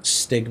always been a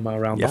stigma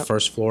around the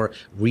first floor.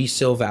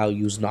 Resale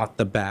value's not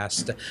the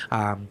best.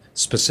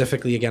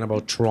 Specifically, again,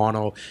 about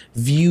Toronto,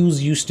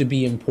 views used to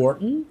be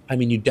important. I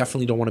mean, you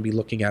definitely don't want to be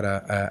looking at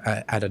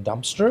a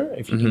dumpster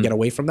if you can get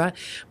away from that.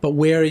 But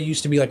where it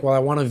used to be like, well, I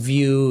want to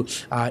view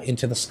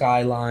into the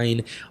skyline.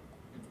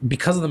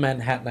 Because of the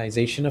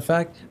Manhattanization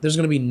effect, there's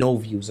going to be no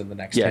views in the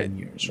next 10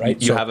 years, right?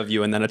 You have a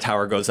view and then a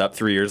tower goes up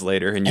 3 years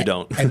later and you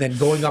don't. And then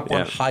going up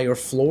on higher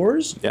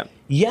floors,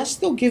 yes,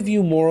 they'll give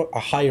you a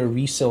higher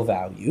resale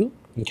value,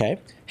 okay?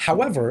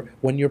 However,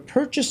 when you're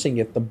purchasing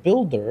it, the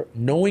builder,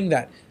 knowing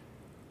that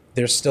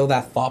there's still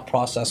that thought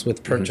process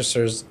with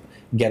purchasers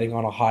getting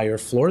on a higher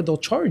floor, they'll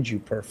charge you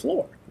per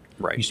floor.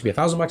 Right. It used to be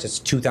 $1,000, it's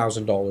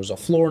 $2,000 a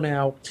floor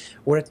now,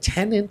 where a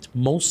tenant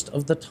most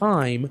of the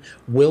time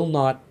will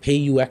not pay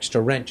you extra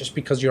rent just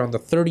because you're on the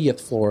 30th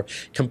floor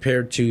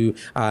compared to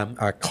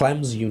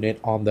Clem's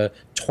unit on the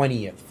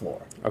 20th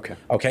floor.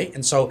 Okay.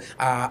 And so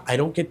I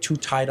don't get too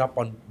tied up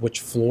on which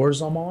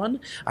floors I'm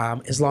on,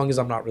 as long as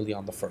I'm not really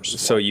on the first floor.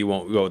 So you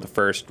won't go the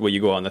first, will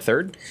you go on the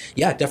third?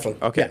 Yeah,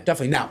 definitely. Okay. Yeah,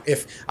 definitely. Now,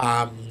 if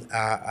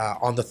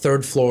on the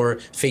third floor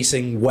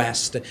facing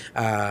west,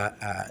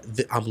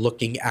 I'm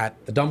looking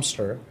at the dumpster,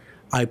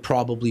 I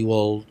probably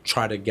will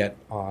try to get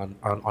on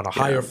a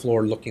higher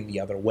floor looking the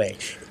other way.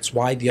 It's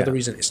why the other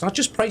reason, it's not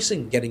just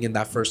pricing getting in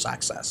that first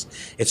access.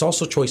 It's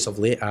also choice of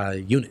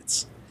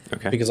units.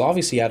 Okay. Because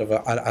obviously out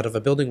of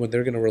a building when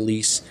they're going to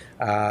release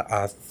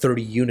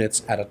 30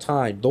 units at a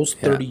time, those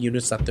 30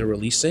 units that they're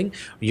releasing,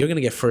 you're going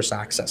to get first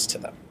access to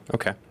them.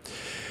 Okay.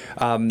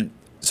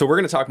 So we're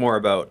going to talk more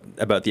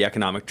about the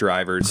economic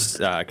drivers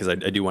because I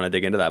do want to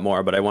dig into that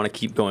more, but I want to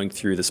keep going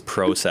through this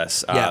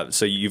process.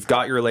 So you've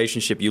got your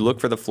relationship, you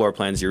look for the floor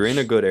plans, you're in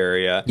a good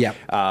area,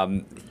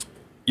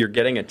 you're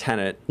getting a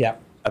tenant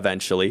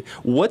eventually.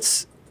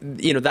 What's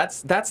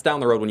that's down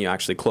the road when you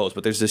actually close,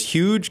 but there's this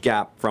huge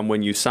gap from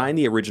when you sign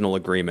the original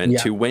agreement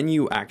to when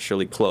you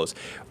actually close.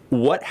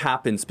 What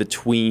happens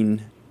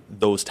between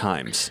those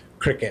times?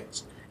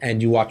 Crickets.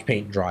 And you watch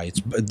paint dry.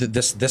 It's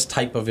this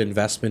type of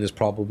investment is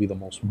probably the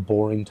most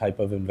boring type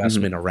of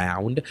investment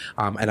around.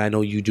 And I know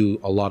you do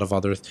a lot of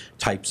other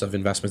types of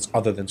investments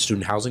other than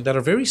student housing that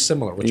are very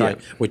similar,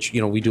 which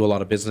we do a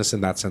lot of business in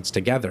that sense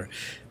together.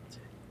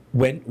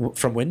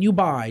 From when you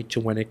buy to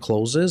when it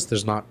closes,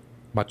 there's not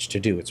much to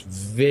do. It's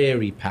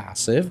very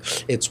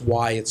passive. It's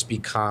why it's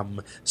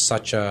become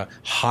such a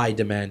high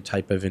demand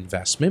type of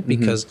investment,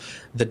 because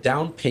the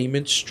down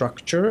payment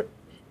structure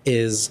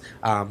is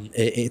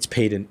it's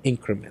paid in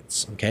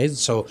increments. Okay,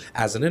 so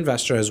as an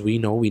investor, as we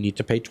know, we need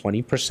to pay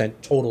 20%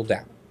 total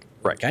down.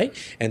 Right. Okay,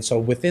 and so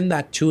within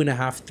that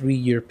 2.5 3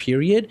 year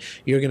period,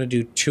 you're going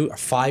to do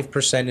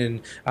 5%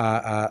 in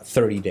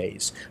 30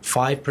 days,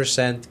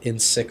 5% in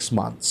 6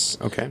 months,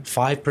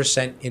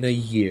 5% in a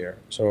year,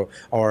 so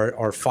or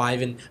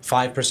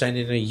 5%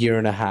 in a year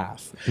and a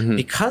half.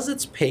 Because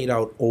it's paid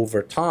out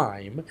over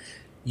time,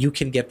 you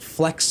can get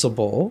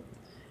flexible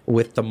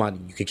with the money.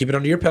 You can keep it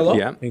under your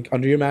pillow,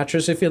 under your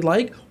mattress if you'd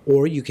like,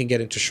 or you can get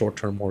into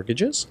short-term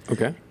mortgages.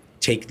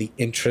 Take the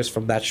interest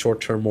from that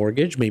short-term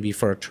mortgage, maybe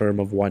for a term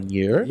of 1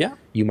 year.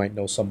 You might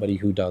know somebody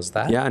who does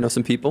that. I know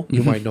some people.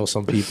 You might know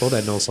some people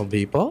that know some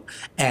people.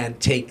 And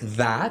take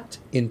that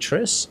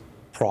interest,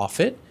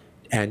 profit,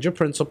 and your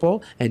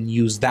principal, and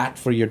use that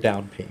for your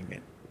down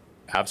payment.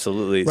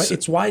 Absolutely. Right?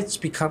 It's why it's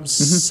become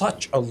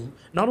such a,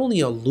 not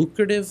only a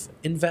lucrative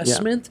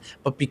investment,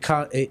 but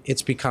because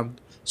it's become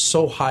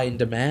so high in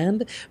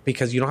demand,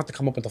 because you don't have to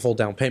come up with the full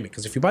down payment.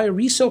 Because if you buy a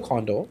resale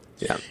condo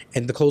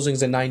and the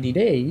closing's in 90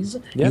 days,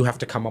 you have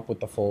to come up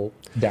with the full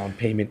down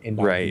payment in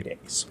 90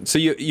 days. So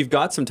you've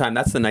got some time.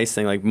 That's the nice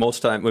thing. Like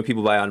most time when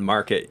people buy on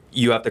market,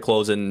 you have to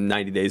close in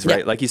 90 days,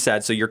 right? Like you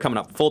said, so you're coming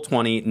up full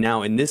 20.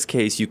 Now in this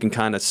case, you can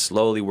kind of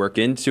slowly work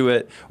into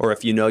it. Or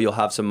if you know you'll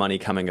have some money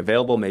coming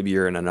available, maybe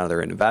you're in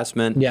another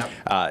investment.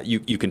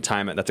 You can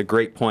time it. That's a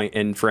great point.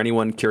 And for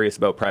anyone curious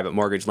about private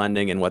mortgage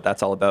lending and what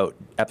that's all about,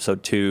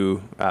 episode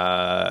 2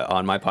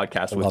 on my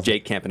podcast with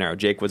Jake Campanaro.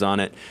 Jake was on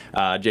it.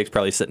 Jake's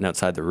probably sitting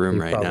outside the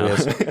room right now.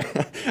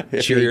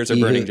 If your ears are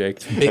burning, Jake.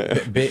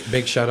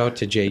 Big shout out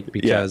to Jake,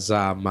 because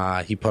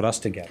he put us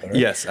together.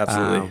 Yes,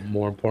 absolutely.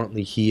 More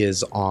importantly, he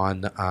is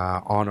on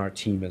our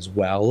team as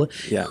well.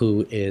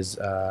 Who is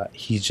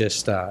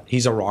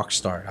he's a rock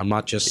star. I'm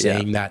not just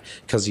saying that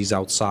because he's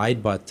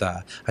outside, but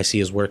I see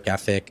his work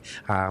ethic.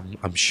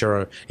 I'm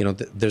sure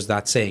there's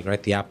that saying,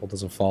 right? The apple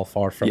doesn't fall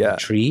far from the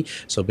tree.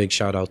 So big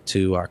shout out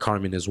to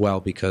Carmen as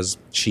well, because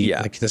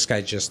this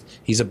guy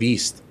he's a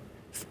beast.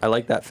 I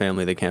like that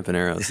family, the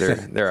Campaneros.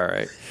 They're all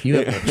right. You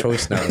have no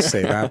choice now to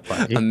say that,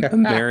 buddy.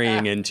 I'm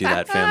marrying into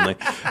that family,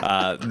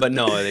 but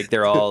no, I think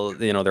they're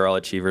all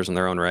achievers in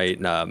their own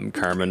right.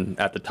 Carmen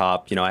at the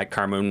top,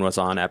 Carmen was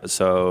on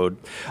episode,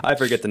 I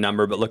forget the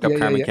number, but look up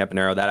Carmen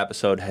Campanero. That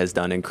episode has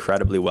done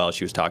incredibly well.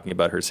 She was talking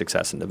about her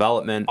success in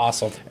development.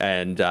 Awesome.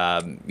 And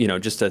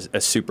just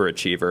a super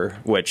achiever,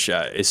 which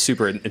is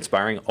super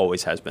inspiring.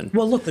 Always has been.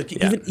 Well, look,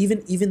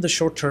 even the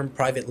short-term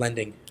private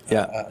lending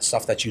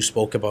stuff that you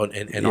spoke about,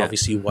 and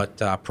obviously what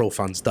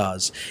ProFunds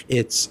does,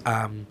 it's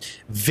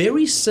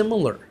very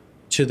similar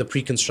to the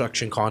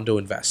pre-construction condo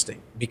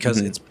investing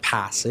because it's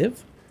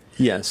passive.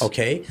 Yes.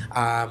 Okay.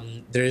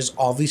 There's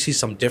obviously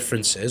some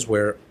differences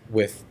where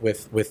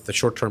with the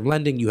short-term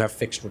lending, you have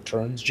fixed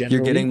returns generally.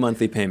 You're getting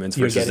monthly payments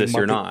versus this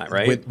you're not,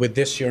 right? With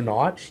this you're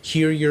not.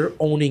 Here you're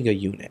owning a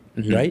unit,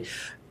 right?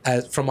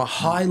 From a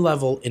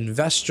high-level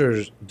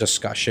investor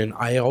discussion,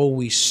 I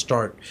always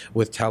start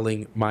with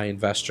telling my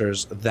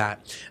investors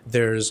that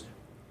there's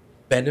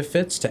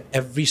benefits to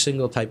every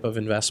single type of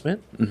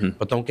investment,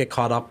 but don't get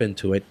caught up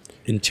into it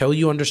until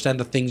you understand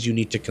the things you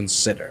need to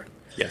consider.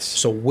 Yes.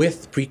 So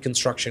with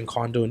pre-construction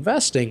condo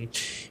investing,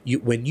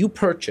 when you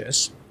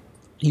purchase,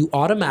 you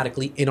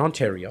automatically, in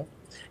Ontario,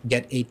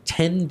 get a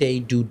 10-day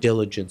due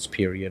diligence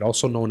period,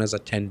 also known as a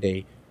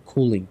 10-day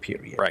cooling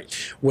period, right?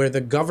 Where the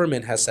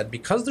government has said,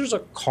 because it's a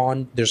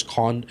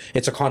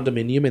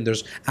condominium and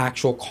there's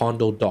actual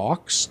condo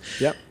docs.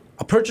 Yep.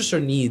 A purchaser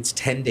needs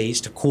 10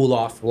 days to cool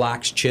off,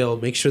 relax, chill,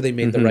 make sure they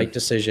made the right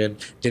decision,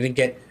 didn't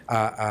get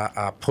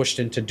pushed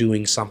into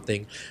doing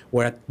something.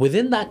 Where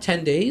within that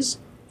 10 days,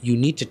 you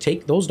need to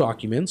take those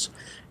documents,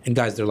 and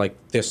guys, they're like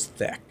this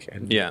thick,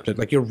 and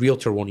like your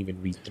realtor won't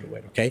even read through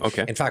it. Okay.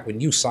 In fact,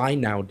 when you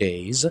sign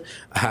nowadays,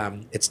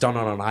 it's done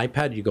on an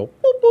iPad. You go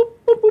boop, boop,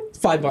 boop, boop,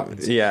 5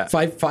 buttons,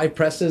 five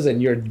presses,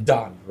 and you're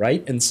done,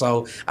 right? And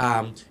so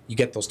you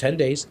get those 10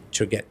 days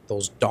to get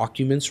those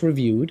documents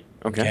reviewed.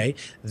 Okay.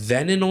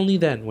 Then and only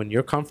then, when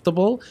you're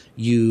comfortable,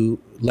 you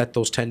let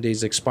those 10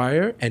 days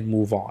expire and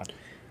move on.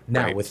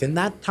 Now, within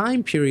that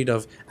time period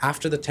of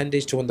after the 10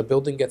 days to when the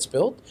building gets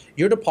built,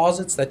 your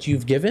deposits that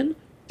you've given,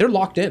 they're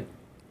locked in.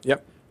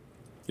 Yep.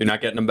 You're not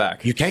getting them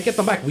back. You can't get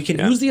them back. We can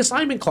use the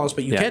assignment clause,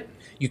 but you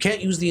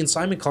can't use the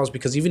assignment clause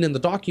because even in the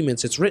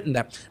documents, it's written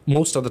that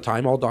most of the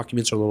time, all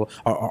documents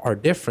are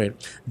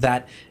different,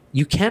 that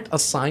you can't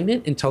assign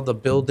it until the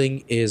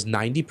building is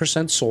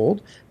 90%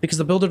 sold because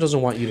the builder doesn't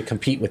want you to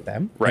compete with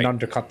them and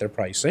undercut their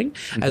pricing,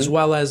 as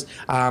well as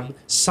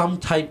some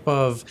type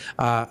of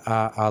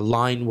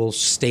line will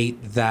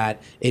state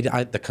that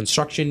the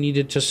construction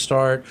needed to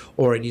start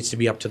or it needs to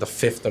be up to the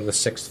 5th or the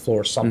 6th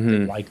floor,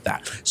 something like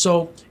that.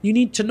 So you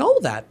need to know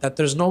that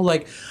there's no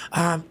like,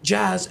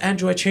 Jas,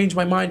 Andrew, I changed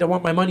my mind. I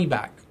want my money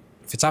back.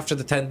 If it's after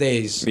the 10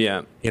 days,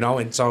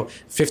 and so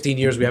 15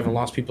 years we haven't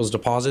lost people's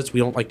deposits, we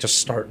don't like to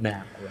start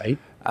now, right?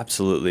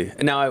 Absolutely.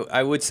 And now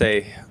I would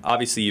say,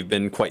 obviously, you've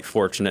been quite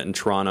fortunate in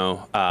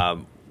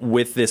Toronto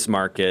with this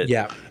market.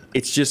 Yeah.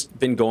 It's just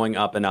been going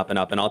up and up and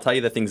up. And I'll tell you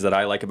the things that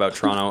I like about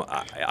Toronto.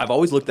 I've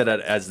always looked at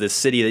it as this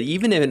city that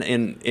even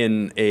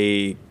in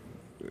a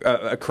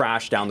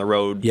crash down the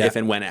road, if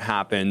and when it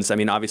happens. I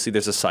mean, obviously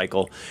there's a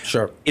cycle.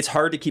 Sure. It's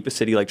hard to keep a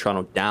city like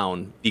Toronto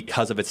down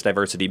because of its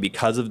diversity,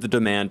 because of the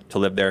demand to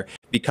live there,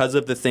 because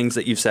of the things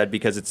that you've said,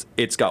 because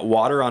it's got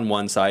water on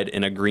one side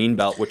and a green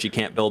belt, which you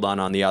can't build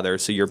on the other.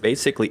 So you're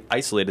basically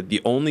isolated.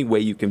 The only way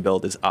you can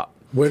build is up.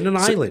 We're in an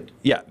island.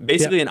 Yeah,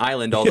 basically an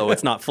island, although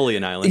it's not fully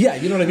an island. Yeah,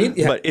 you know what I mean?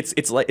 Yeah. But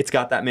it's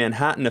got that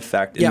Manhattan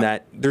effect in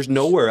that there's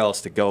nowhere else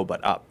to go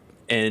but up.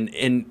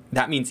 And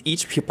that means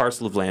each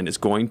parcel of land is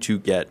going to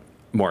get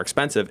more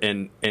expensive,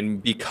 and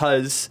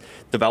because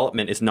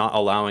development is not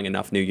allowing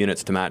enough new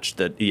units to match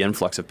the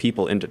influx of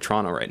people into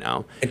Toronto right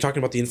now. And talking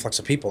about the influx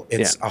of people,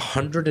 it's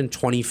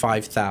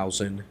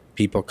 125,000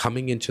 people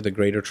coming into the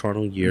Greater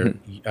Toronto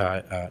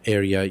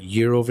area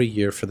year over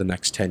year for the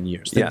next 10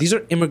 years. These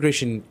are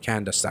Immigration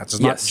Canada stats.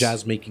 It's not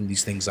Jas making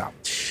these things up.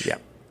 Yeah.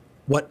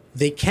 What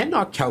they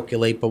cannot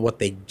calculate, but what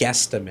they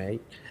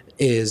guesstimate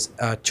is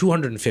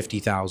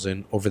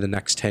 250,000 over the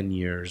next 10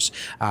 years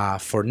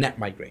for net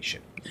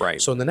migration.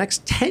 Right. So in the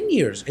next 10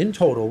 years in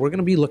total, we're going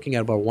to be looking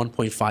at about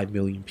 1.5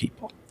 million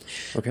people.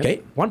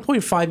 Okay.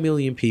 1.5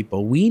 million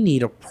people. We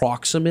need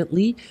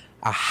approximately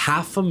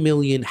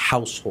 500,000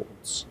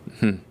 households.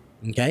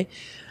 Okay.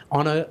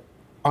 On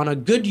a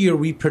good year,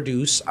 we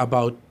produce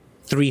about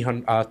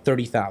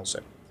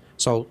 30,000.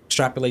 So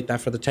extrapolate that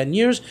for the 10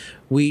 years.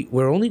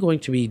 We're only going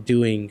to be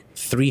doing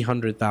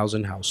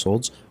 300,000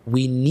 households.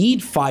 We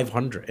need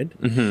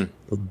 500.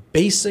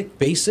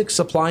 Basic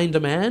supply and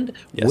demand.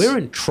 We're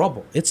in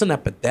trouble. It's an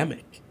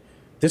epidemic.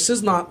 This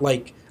is not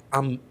like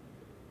I'm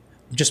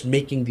just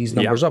making these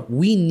numbers up.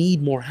 We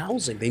need more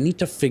housing. They need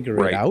to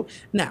figure it out.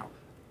 Now,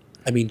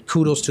 I mean,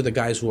 kudos to the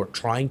guys who are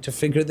trying to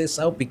figure this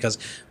out because,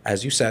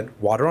 as you said,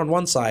 water on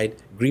one side,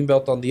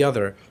 greenbelt on the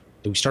other.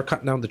 Do we start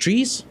cutting down the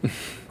trees? I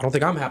don't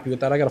think I'm happy with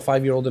that. I got a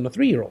 5-year-old and a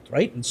 3-year-old,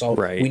 right? And so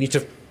we need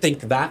to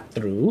think that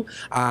through.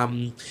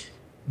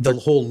 The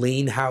whole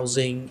lane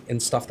housing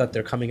and stuff that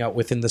they're coming out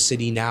with in the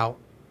city now,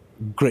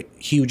 great,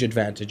 huge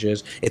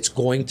advantages. It's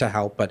going to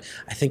help, but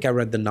I think I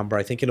read the number.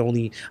 I think it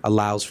only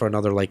allows for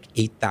another like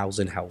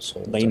 8,000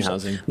 households. Lane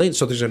housing.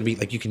 So there's going to be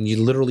like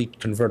you literally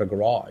convert a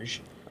garage.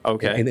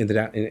 Okay. In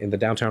the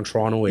downtown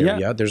Toronto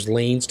area, there's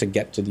lanes to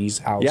get to these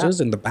houses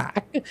in the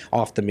back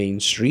off the main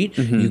street.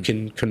 You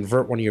can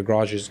convert one of your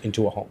garages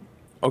into a home.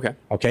 Okay.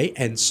 Okay.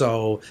 And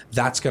so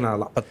that's going to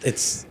allow, but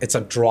it's a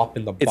drop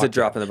in the bucket. It's a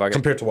drop in the bucket.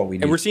 Compared to what we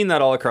need. And we're seeing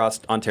that all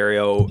across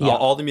Ontario.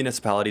 All the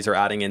municipalities are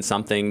adding in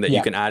something that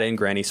you can add in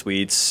granny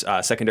suites,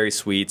 secondary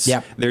suites.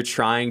 They're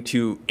trying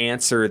to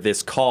answer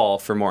this call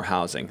for more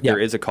housing. There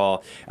is a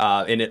call.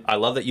 And I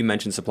love that you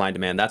mentioned supply and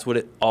demand. That's what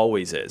it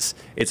always is.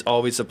 It's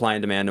always supply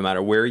and demand no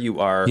matter where you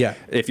are.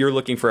 If you're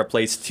looking for a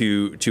place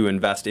to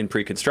invest in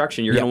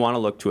pre-construction, you're going to want to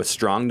look to a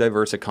strong,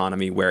 diverse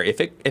economy where if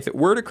it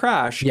were to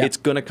crash, it's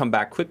going to come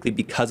back quickly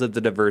because of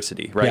the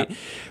diversity, right?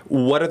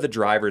 What are the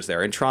drivers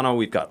there? In Toronto,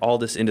 we've got all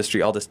this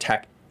industry, all this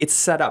tech. It's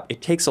set up.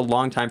 It takes a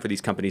long time for these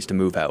companies to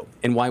move out.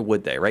 And why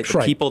would they, right? The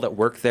people that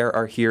work there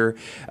are here.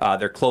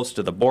 They're close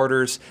to the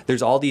borders.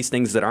 There's all these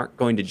things that aren't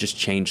going to just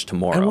change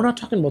tomorrow. And we're not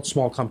talking about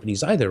small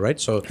companies either,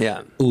 right? So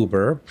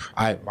Uber,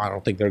 I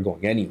don't think they're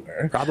going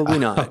anywhere. Probably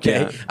not.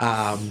 Okay.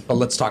 But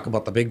let's talk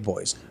about the big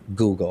boys.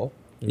 Google,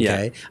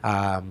 okay?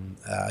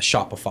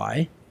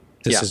 Shopify.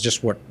 This is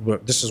just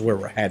this is where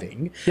we're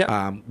heading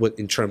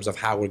in terms of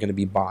how we're going to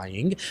be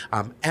buying.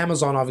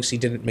 Amazon obviously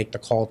didn't make the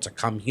call to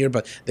come here,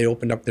 but they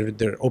opened up.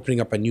 They're opening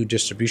up a new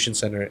distribution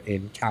center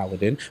in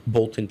Caledon,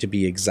 Bolton to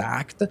be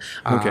exact.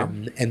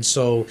 And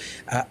so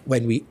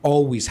when we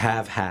always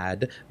have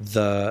had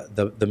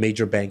the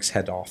major banks'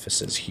 head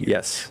offices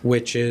here,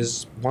 which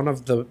is one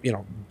of the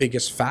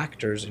biggest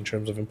factors in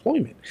terms of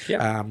employment.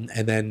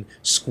 And then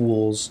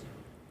schools.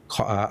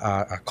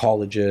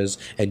 Colleges,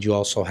 and you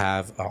also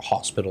have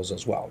hospitals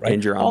as well, right?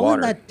 And you're on all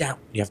water. Of that down,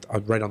 you have to,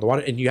 right on the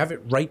water, and you have it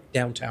right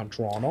downtown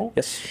Toronto.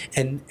 Yes.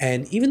 And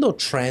even though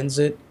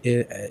transit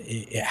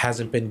it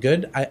hasn't been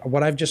good,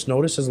 what I've just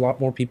noticed is a lot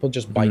more people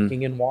just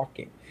biking and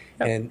walking.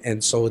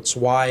 And so it's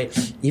why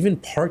even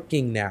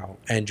parking now,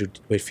 Andrew,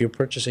 if you're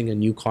purchasing a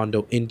new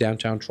condo in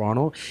downtown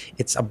Toronto,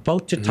 it's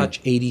about to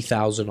touch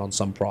 80,000 on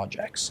some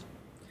projects.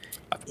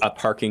 A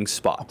parking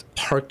spot.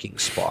 Parking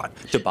spot.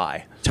 To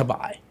buy.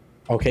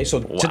 Okay, so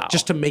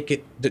just to make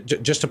it,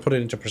 just to put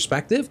it into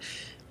perspective,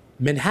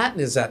 Manhattan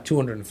is at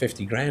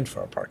 250 grand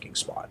for a parking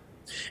spot.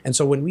 And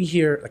so when we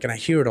hear, like, and I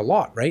hear it a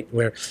lot, right,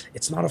 where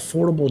it's not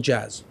affordable,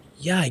 Jas.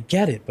 Yeah, I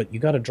get it, but you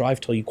got to drive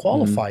till you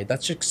qualify.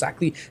 That's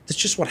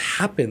just what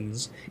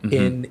happens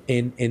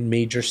in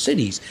major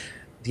cities.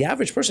 The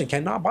average person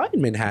cannot buy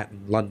in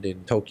Manhattan,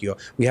 London, Tokyo.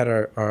 We had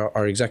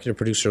our executive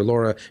producer,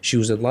 Laura. She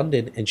was in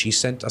London, and she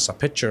sent us a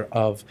picture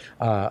of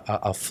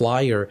a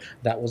flyer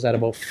that was at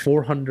about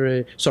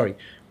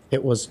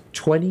it was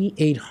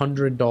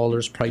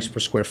 $2,800 price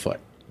per square foot.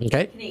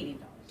 Okay?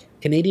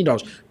 Canadian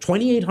dollars.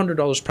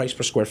 $2,800 price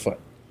per square foot.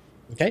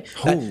 Okay?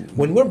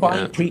 When we're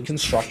buying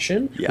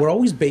pre-construction, we're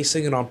always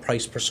basing it on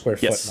price per square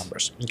foot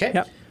numbers.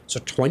 Okay? So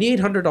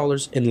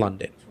 $2,800 in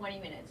London.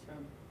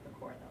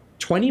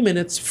 20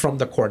 minutes from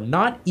the core,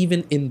 not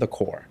even in the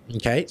core.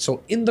 Okay,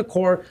 so in the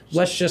core,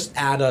 let's just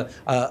add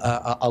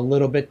a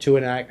little bit to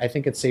it. And I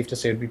think it's safe to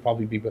say it'd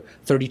probably be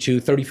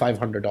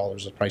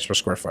 $3,500 the price per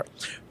square foot.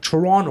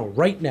 Toronto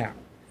right now,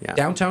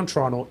 downtown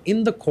Toronto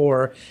in the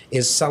core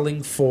is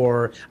selling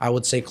for, I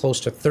would say, close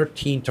to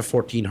 $1,300 to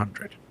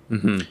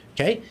 $1,400.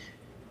 Okay,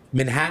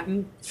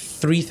 Manhattan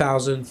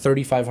 $3,000,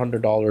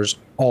 $3,500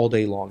 all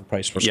day long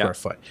price per square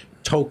foot.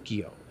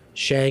 Tokyo,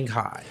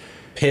 Shanghai,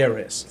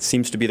 Paris.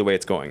 Seems to be the way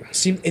it's going.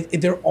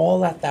 They're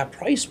all at that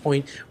price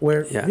point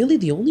where really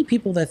the only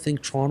people that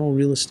think Toronto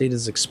real estate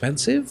is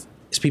expensive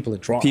is people in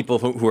Toronto. People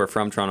who are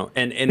from Toronto.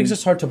 And because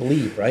it's hard to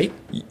believe, right?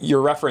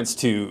 Your reference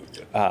to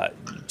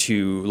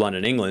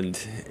London,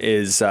 England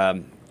is...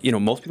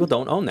 most people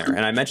don't own there.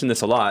 And I mention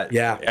this a lot.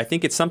 I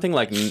think it's something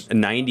like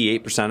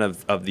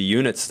 98% of the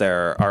units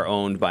there are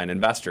owned by an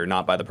investor,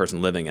 not by the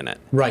person living in it.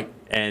 Right.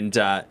 And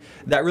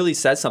that really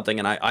says something.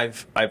 And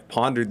I've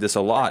pondered this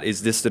a lot.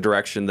 Is this the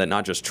direction that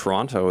not just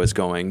Toronto is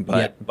going,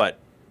 but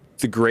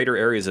the greater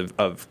areas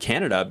of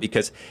Canada?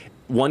 Because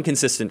one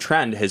consistent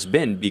trend has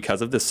been,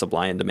 because of this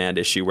supply and demand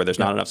issue where there's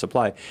not enough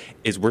supply,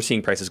 is we're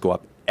seeing prices go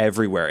up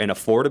everywhere. And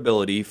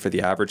affordability for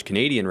the average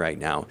Canadian right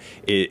now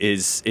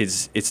is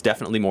it's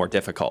definitely more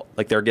difficult.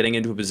 Like, they're getting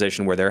into a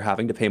position where they're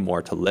having to pay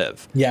more to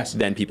live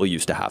than people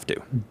used to have to.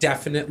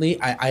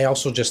 Definitely. I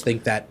also just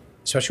think that,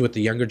 especially with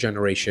the younger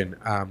generation,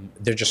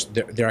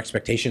 their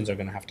expectations are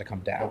going to have to come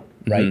down,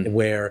 right?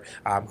 Where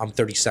I'm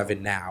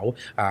 37 now,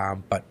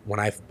 but when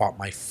I bought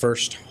my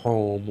first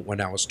home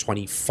when I was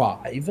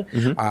 25,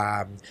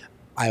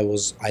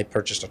 I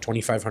purchased a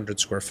 2,500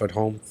 square foot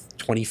home,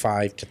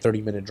 25 to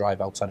 30-minute drive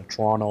outside of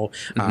Toronto,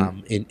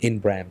 in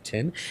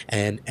Brampton,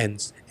 and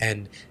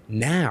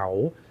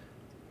now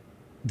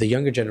the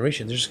younger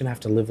generation, they're just going to have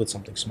to live with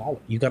something smaller.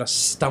 You got to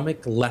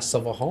stomach less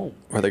of a home.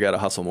 Or they got to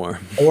hustle more.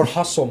 Or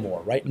hustle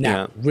more, right?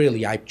 Now,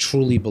 really, I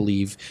truly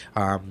believe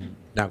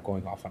now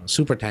going off on a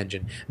super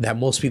tangent, that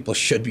most people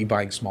should be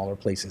buying smaller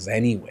places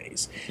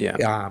anyways.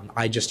 Yeah.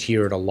 I just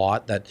hear it a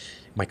lot that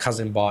my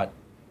cousin bought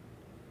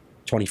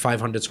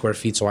 2,500 square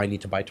feet, so I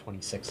need to buy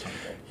 2,600.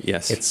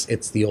 Yes.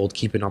 It's the old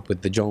keeping up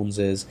with the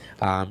Joneses.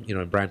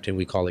 In Brampton,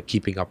 we call it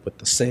keeping up with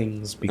the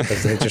Sings,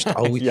 because they're just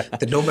always,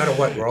 no matter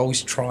what, we're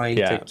always trying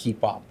to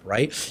keep up,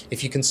 right?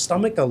 If you can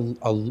stomach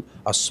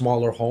a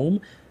smaller home,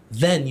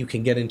 then you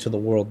can get into the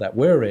world that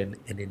we're in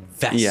and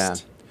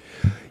invest.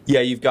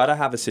 Yeah, you've got to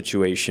have a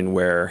situation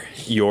where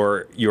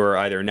you're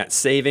either net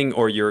saving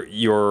or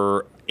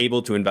you're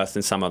able to invest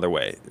in some other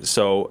way.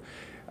 So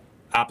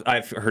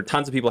I've heard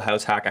tons of people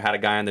house hack. I had a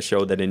guy on the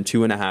show that in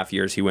 2.5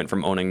 years, he went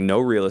from owning no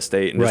real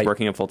estate and just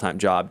working a full-time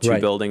job to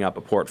building up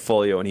a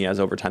portfolio, and he has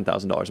over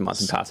 $10,000 a month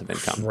in passive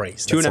income.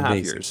 Christ,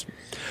 2.5 years.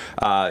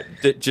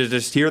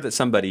 Just hear that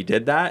somebody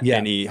did that,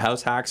 and he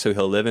house hacks, so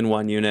he'll live in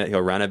one unit,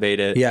 he'll renovate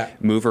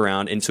it, move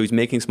around, and so he's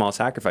making small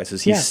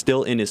sacrifices. He's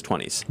still in his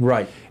 20s.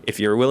 Right. If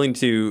you're willing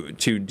to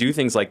do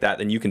things like that,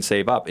 then you can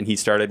save up. And he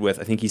started with,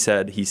 I think he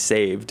said he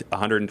saved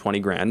 120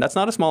 grand. That's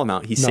not a small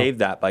amount. He saved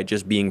that by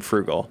just being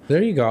frugal.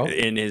 There you go.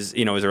 In his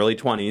his early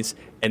 20s,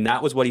 and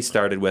that was what he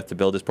started with to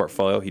build his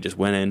portfolio. He just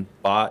went in,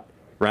 bought,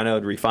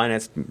 renovated,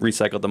 refinanced,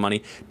 recycled the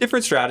money.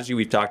 Different strategy.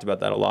 We've talked about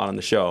that a lot on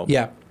the show.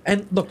 Yeah,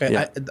 and look,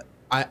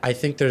 I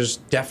think there's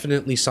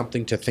definitely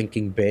something to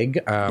thinking big.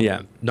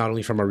 Not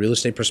only from a real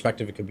estate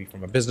perspective, it could be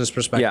from a business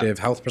perspective,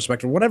 health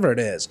perspective, whatever it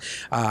is.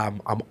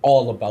 I'm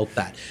all about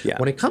that.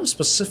 When it comes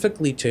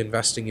specifically to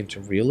investing into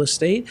real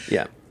estate,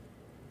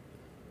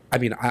 I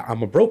mean,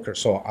 I'm a broker,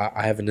 so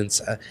I have an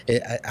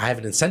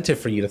incentive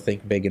for you to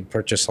think big and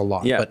purchase a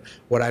lot. But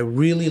what I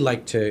really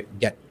like to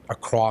get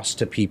across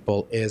to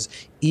people is,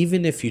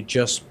 even if you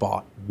just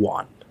bought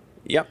one,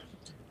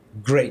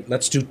 great.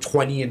 Let's do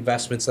 20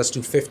 investments. Let's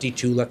do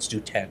 52. Let's do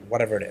 10.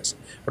 Whatever it is,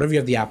 whatever you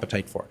have the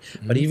appetite for.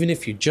 But even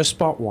if you just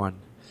bought one,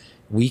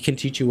 we can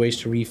teach you ways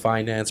to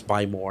refinance,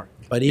 buy more.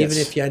 But even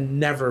if you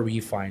never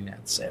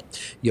refinance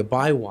it, you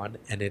buy one,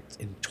 and it's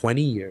in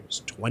 20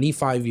 years,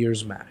 25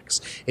 years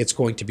max, it's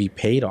going to be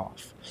paid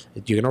off.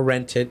 You're going to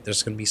rent it.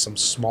 There's going to be some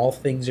small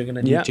things you're going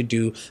to need to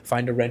do.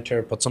 Find a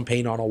renter, put some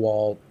paint on a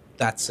wall.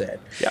 That's it.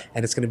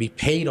 And it's going to be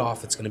paid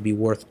off. It's going to be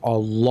worth a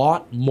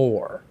lot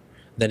more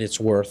than it's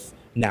worth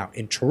now.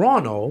 In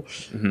Toronto,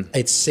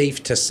 it's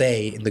safe to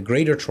say, in the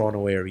greater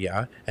Toronto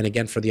area, and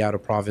again for the out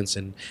of province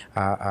and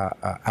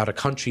out of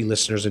country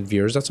listeners and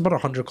viewers, that's about a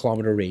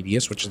 100-kilometer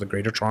radius, which is the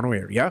greater Toronto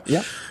area.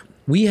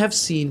 We have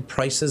seen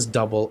prices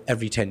double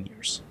every 10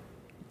 years,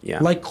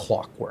 like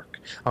clockwork.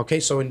 Okay,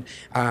 so in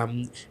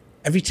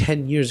every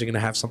 10 years, you're going to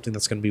have something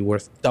that's going to be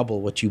worth double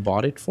what you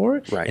bought it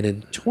for, and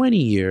in 20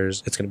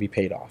 years, it's going to be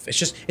paid off. It's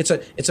just it's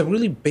a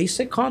really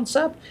basic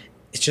concept.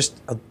 It's just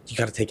you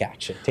got to take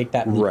action, take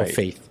that leap of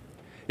faith.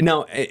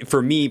 Now,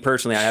 for me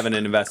personally, I haven't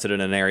invested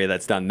in an area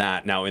that's done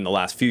that. Now, in the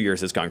last few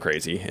years, it's gone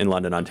crazy in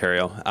London,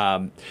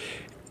 Ontario.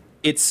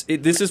 This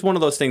is one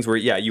of those things where,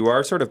 you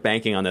are sort of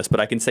banking on this, but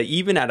I can say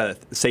even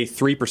at say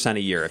 3% a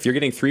year, if you're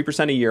getting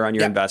 3% a year on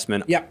your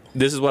investment,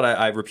 this is what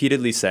I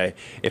repeatedly say.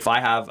 If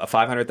I have a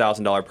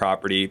 $500,000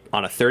 property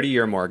on a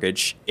 30-year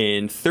mortgage,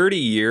 in 30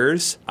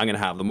 years, I'm going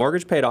to have the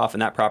mortgage paid off,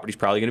 and that property's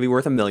probably going to be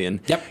worth $1 million.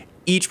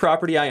 Each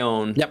property I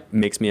own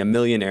makes me a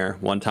millionaire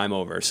one time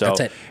over. So,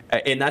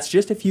 and that's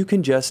just if you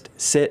can just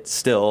sit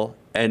still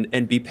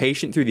and be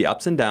patient through the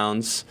ups and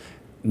downs,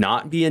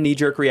 not be a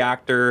knee-jerk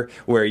reactor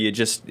where you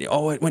just, it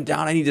went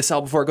down, I need to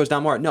sell before it goes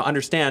down more. No,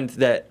 understand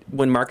that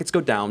when markets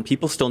go down,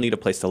 people still need a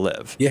place to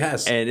live.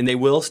 And they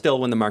will still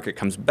when the market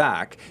comes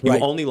back. You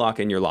only lock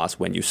in your loss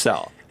when you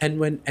sell. And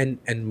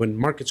when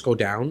markets go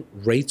down,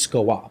 rates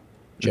go up.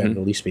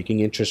 Generally speaking,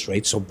 interest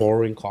rates, so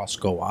borrowing costs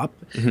go up.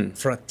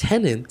 For a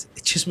tenant,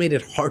 it just made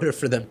it harder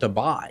for them to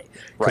buy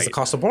because the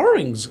cost of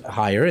borrowing's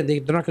higher, and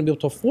they're not going to be able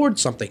to afford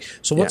something.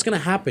 So what's going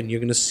to happen? You're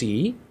going to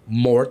see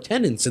more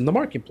tenants in the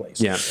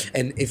marketplace.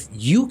 And if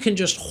you can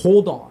just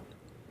hold on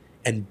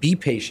and be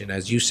patient,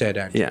 as you said,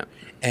 Andrew,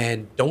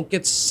 and don't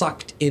get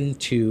sucked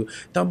into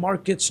the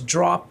market's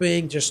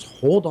dropping, just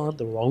hold on.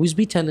 There will always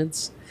be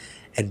tenants.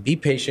 And be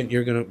patient.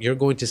 You're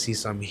going to see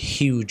some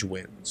huge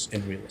wins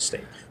in real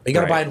estate. But you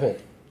got to buy and hold.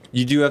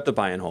 You do have to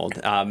buy and hold.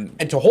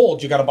 And to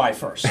hold, you got to buy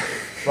first,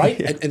 right?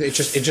 And it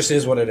just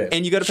is what it is.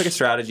 And you got to pick a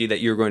strategy that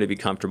you're going to be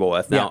comfortable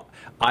with. Now,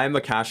 I'm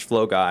a cash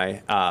flow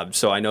guy,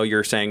 so I know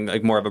you're saying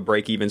like more of a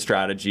break-even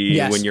strategy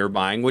when you're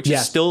buying, which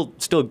is still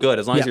good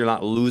as long as you're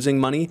not losing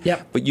money.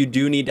 But you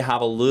do need to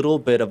have a little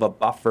bit of a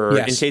buffer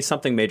in case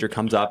something major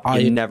comes up.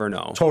 You never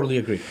know. Totally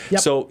agree.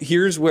 So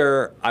here's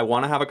where I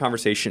want to have a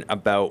conversation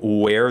about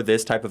where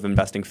this type of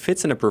investing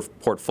fits in a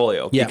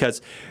portfolio,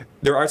 because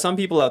there are some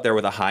people out there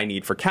with a high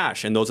need for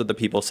cash, and those are the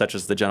people such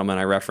as the gentleman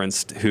I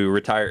referenced who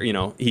retired.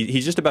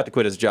 He's just about to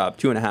quit his job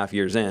 2.5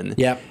 years in,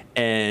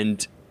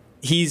 and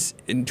he's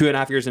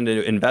 2.5 years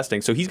into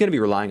investing, so he's going to be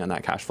relying on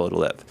that cash flow to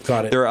live.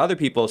 There are other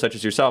people such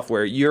as yourself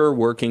where you're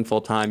working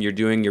full time, you're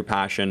doing your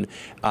passion,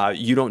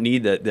 you don't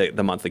need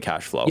the monthly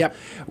cash flow.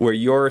 Where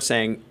you're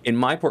saying, in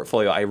my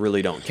portfolio, I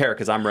really don't care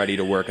because I'm ready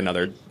to work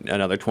another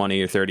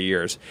 20 or 30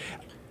 years.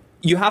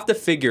 you have to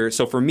figure.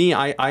 So for me,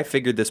 I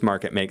figured this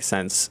market makes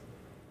sense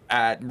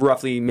at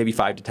roughly maybe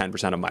 5 to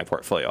 10% of my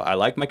portfolio. I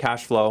like my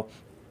cash flow,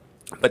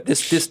 but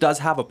this does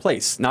have a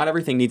place. Not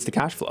everything needs the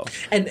cash flow.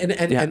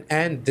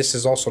 And this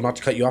is also, not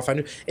to cut you off,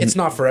 Andrew, it's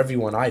not for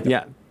everyone either.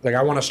 Yeah. Like,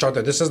 I want to start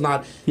there. This is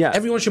not,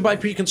 everyone should buy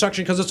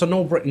pre-construction because it's a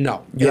no-brainer.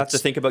 No. You have to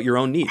think about your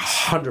own needs.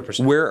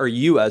 100%. Where are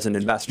you as an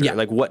investor? Yeah.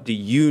 Like, what do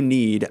you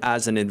need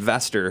as an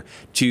investor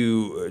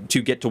to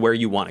get to where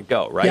you want to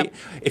go, right? Yep.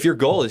 If your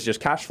goal is just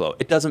cash flow,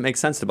 it doesn't make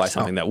sense to buy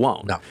something that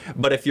won't. No.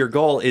 But if your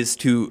goal is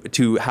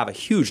to have a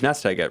huge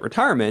nest egg at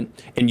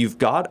retirement, and you've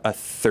got a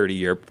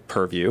 30-year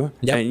purview,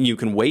 and you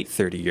can wait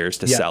 30 years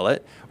to sell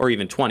it, or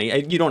even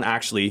 20, you don't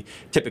actually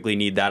typically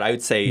need that. I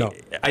would say,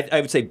 I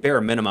would say bare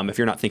minimum, if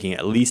you're not thinking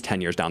at least 10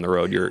 years down the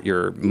road,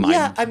 your mind.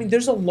 Yeah, I mean,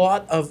 there's a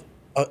lot of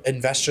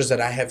investors that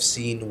I have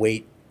seen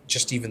wait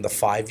just even the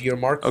 5-year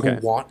mark who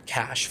want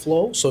cash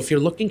flow. So if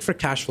you're looking for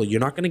cash flow, you're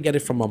not going to get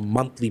it from a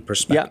monthly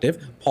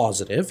perspective,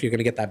 positive. You're going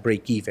to get that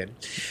break even.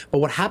 But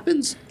what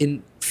happens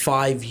in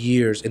 5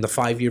 years, in the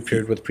 5-year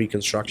period with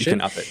pre-construction,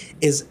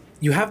 is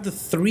you have the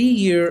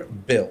 3-year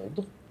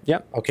build.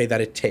 Okay, that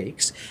it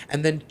takes,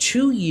 and then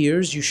 2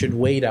 years you should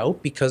wait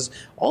out, because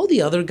all the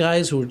other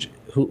guys who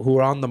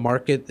are on the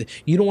market,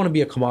 you don't want to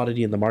be a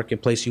commodity in the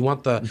marketplace. You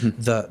want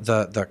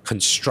the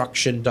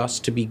construction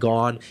dust to be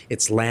gone.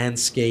 It's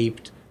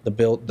landscaped.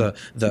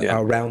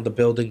 Around the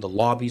building, the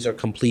lobbies are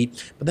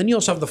complete, but then you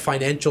also have the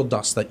financial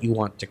dust that you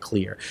want to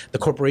clear. The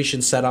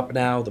corporation's set up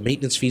now. The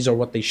maintenance fees are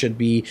what they should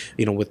be,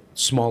 with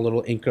small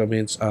little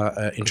increments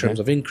in terms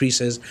of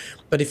increases.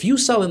 But if you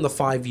sell in the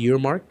 5-year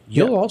mark,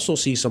 you'll also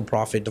see some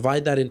profit.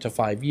 Divide that into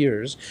 5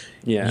 years.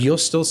 You'll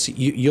still see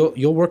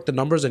you'll work the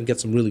numbers and get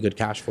some really good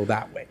cash flow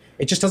that way.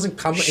 It just doesn't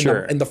come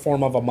in the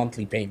form of a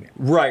monthly payment.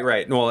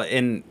 Right. Well,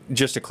 and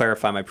just to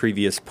clarify my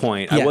previous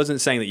point, I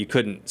wasn't saying that you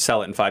couldn't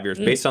sell it in 5 years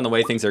based on the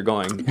way things are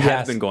going,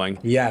 have been going.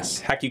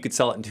 Heck, you could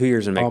sell it in 2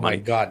 years and make money. Oh my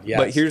God, yes.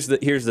 But here's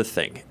the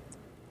thing.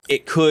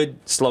 It could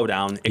slow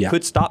down. It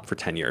could stop for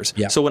 10 years.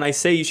 So when I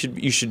say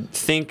you should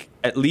think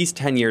at least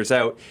 10 years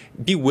out,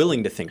 be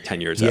willing to think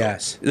 10 years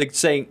out. Like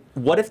saying,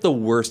 what if the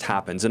worst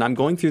happens? And I'm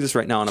going through this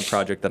right now on a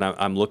project that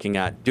I'm looking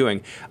at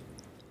doing.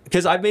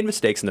 Because I've made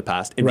mistakes in the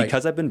past, and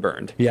because I've been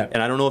burned, and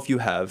I don't know if you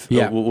have,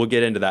 we'll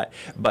get into that,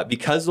 but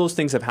because those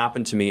things have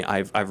happened to me,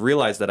 I've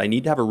realized that I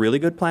need to have a really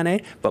good plan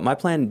A, but my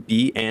plan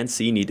B and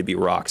C need to be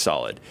rock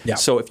solid.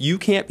 So if you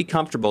can't be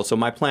comfortable, so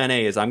my plan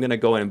A is I'm going to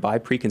go in and buy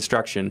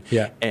pre-construction,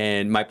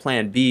 and my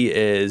plan B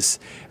is,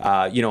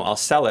 I'll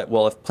sell it.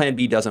 Well, if plan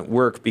B doesn't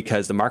work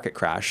because the market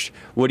crashed,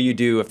 what do you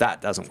do if that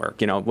doesn't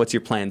work? What's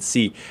your plan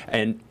C?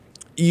 And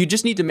you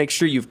just need to make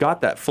sure you've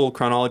got that full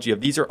chronology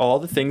of these are all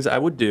the things I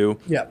would do.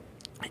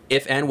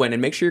 If and when,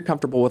 and make sure you're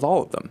comfortable with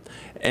all of them.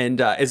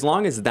 And as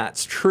long as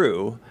that's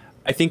true,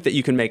 I think that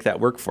you can make that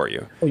work for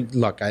you.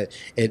 Look,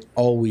 it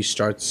always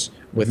starts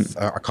with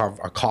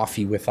a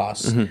coffee with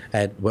us.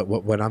 And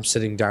when I'm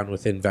sitting down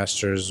with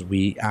investors,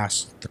 we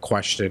ask the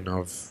question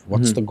of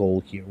what's the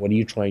goal here? What are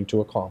you trying to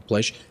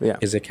accomplish?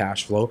 Is it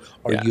cash flow?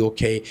 Are you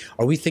okay?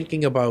 Are we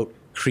thinking about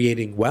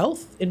creating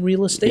wealth in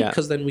real estate?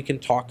 Because then we can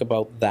talk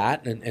about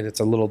that, and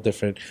it's a little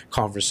different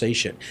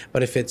conversation.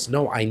 But if it's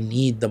no, I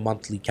need the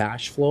monthly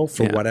cash flow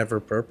for whatever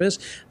purpose,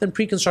 then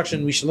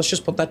pre-construction, let's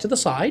just put that to the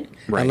side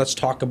and let's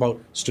talk about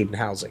student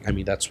housing. I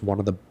mean, that's one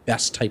of the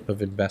best type of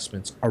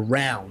investments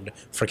around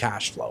for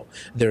cash flow.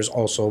 There's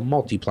also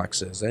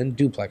multiplexes and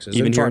duplexes.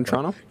 Even here in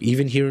Toronto?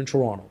 Even here in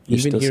Toronto.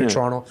 Even here in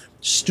Toronto.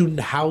 Student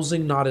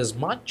housing, not as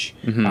much,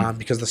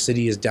 because the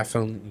city is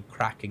definitely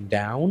cracking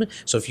down.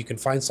 So if you can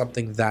find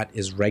something that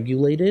is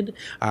regulated,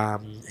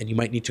 and you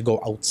might need to go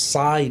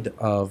outside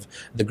of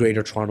the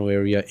Greater Toronto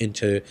area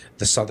into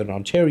the Southern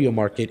Ontario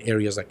market,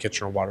 areas like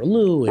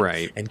Kitchener-Waterloo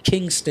and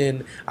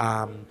Kingston,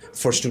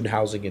 for student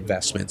housing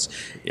investments.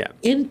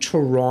 In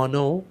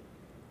Toronto,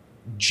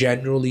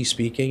 generally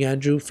speaking,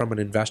 Andrew, from an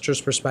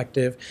investor's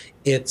perspective,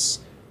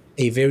 it's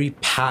a very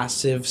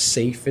passive,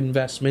 safe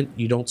investment.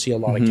 You don't see a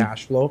lot of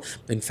cash flow.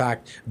 In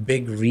fact,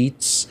 big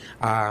REITs,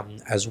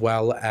 as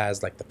well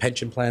as like the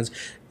pension plans,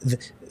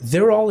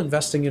 they're all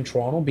investing in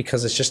Toronto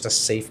because it's just a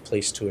safe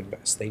place to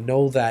invest. They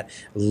know that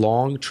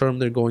long term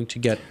they're going to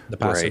get the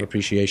passive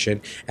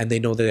appreciation, and they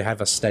know that they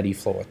have a steady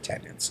flow of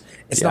tenants.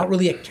 It's not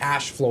really a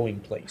cash flowing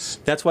place.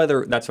 That's why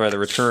the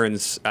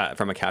returns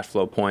from a cash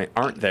flow point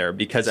aren't there,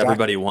 because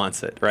everybody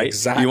wants it, right?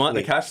 You want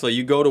the cash flow.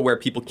 You go to where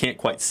people can't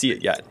quite see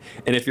it yet.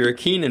 And if you're a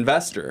keen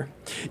investor,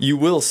 you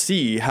will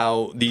see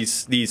how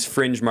these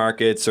fringe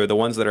markets, or the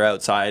ones that are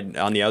outside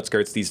on the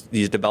outskirts,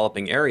 these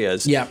developing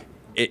areas.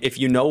 If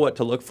you know what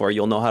to look for,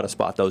 you'll know how to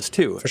spot those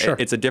too. For sure.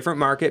 It's a different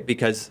market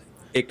because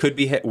it could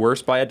be hit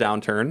worse by a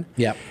downturn.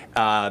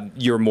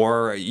 You're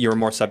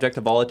more subject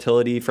to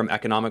volatility from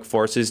economic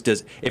forces.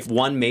 If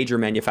one major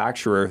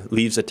manufacturer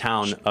leaves a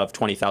town of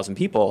 20,000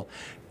 people,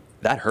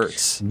 that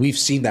hurts. We've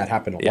seen that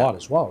happen a lot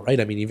as well,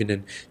 right? I mean, even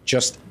in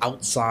just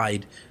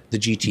outside the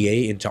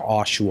GTA into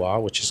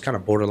Oshawa, which is kind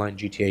of borderline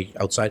GTA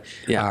outside,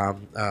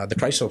 the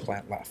Chrysler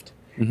plant left.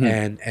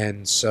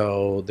 And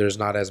so there's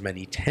not as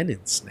many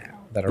tenants now.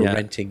 that are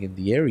renting in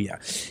the area.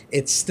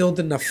 It still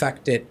didn't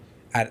affect it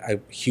at a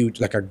huge,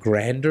 like a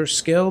grander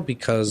scale,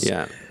 because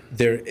you're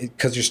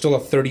still a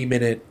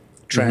 30-minute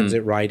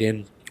transit ride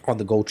in on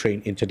the GO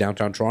train into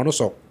downtown Toronto.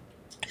 So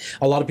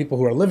a lot of people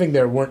who are living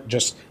there weren't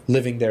just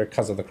living there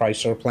because of the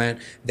Chrysler plant.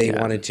 They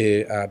wanted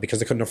to, because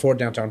they couldn't afford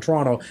downtown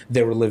Toronto,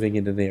 they were living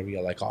in an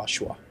area like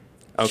Oshawa.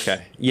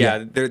 Okay.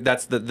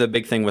 That's the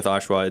big thing with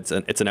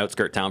Oshawa. It's an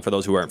outskirt town for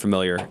those who aren't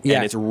familiar. And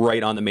it's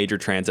right on the major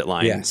transit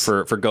line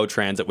for GO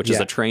Transit, which is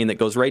a train that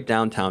goes right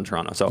downtown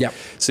Toronto.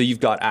 So you've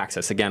got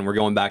access. Again, we're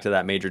going back to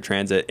that major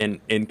transit.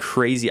 And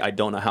crazy, I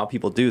don't know how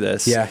people do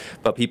this,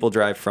 but people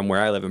drive from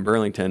where I live in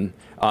Burlington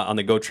on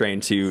the GO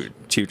train to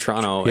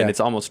Toronto, and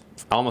it's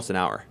almost an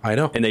hour. I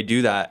know. And they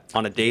do that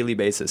on a daily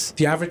basis.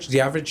 The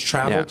average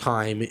travel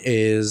time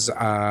is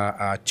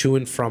to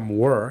and from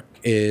work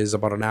is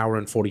about an hour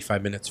and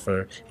 45 minutes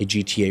for a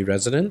GTA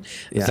resident.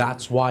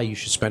 That's why you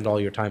should spend all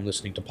your time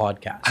listening to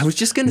podcasts. I was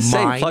just going to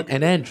say, mine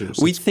and Andrew's.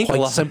 We think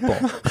quite simple.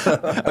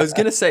 I was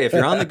going to say, if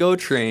you're on the GO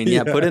train,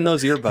 put in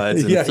those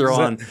earbuds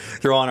and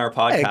throw on our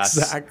podcast.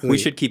 Exactly. We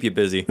should keep you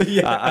busy.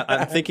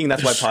 I'm thinking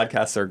that's why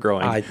podcasts are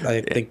growing.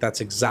 I think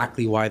that's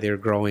exactly why they're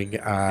growing.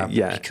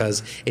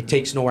 Because it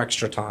takes no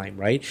extra time,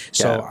 right?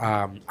 So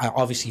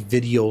obviously,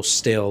 video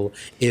still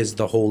is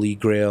the holy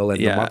grail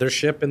and the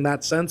mothership in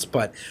that sense.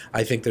 But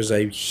I think there's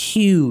a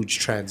huge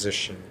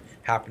transition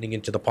happening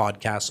into the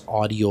podcast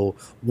audio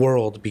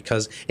world,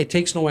 because it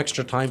takes no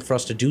extra time for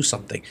us to do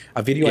something.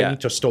 A video I need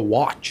to still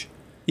watch.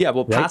 Yeah,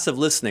 well, passive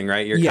listening,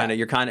 right? You're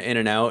kind of in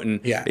and out, and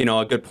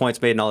a good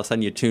point's made, and all of a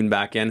sudden you tune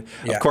back in.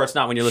 Of course,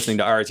 not when you're listening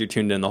to ours. You're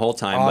tuned in the whole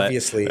time.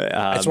 Obviously,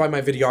 that's why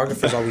my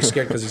videographer's always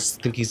scared, because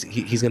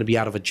he's going to be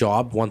out of a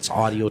job once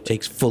audio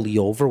takes fully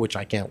over, which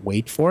I can't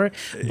wait for.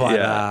 But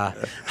I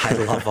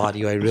love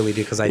audio, I really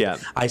do, because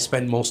I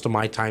spend most of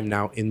my time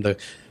now in the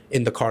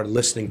car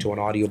listening to an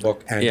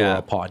audiobook and or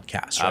a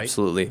podcast. Right?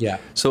 Absolutely. Yeah.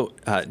 So,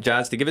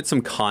 Jas, to give it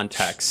some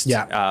context.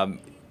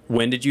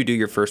 When did you do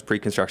your first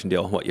pre-construction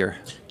deal? What year?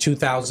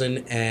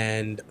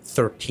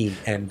 2013,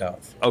 end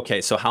of.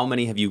 Okay, so how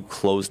many have you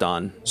closed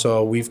on?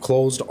 So we've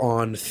closed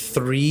on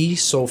 3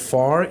 so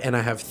far, and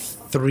I have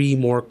 3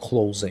 more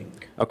closing.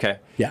 Okay.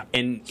 Yeah.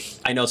 And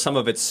I know some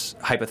of it's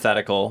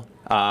hypothetical,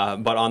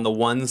 but on the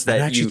ones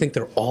that I actually think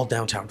they're all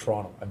downtown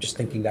Toronto. I'm just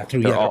thinking that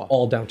through. They're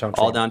all downtown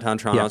Toronto. All downtown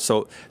Toronto. Yeah.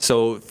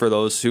 So for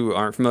those who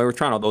aren't familiar with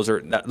Toronto,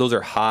 those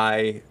are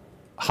high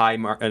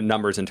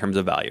numbers in terms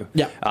of value.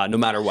 No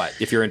matter what,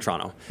 if you're in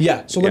Toronto.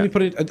 So let me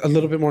put it a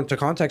little bit more into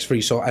context for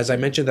you. So as I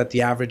mentioned, that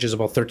the average is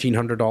about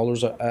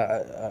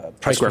 $1,300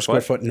 price per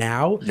square foot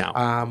now.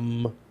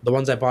 The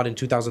ones I bought in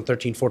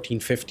 2013, 14,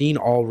 15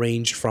 all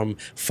ranged from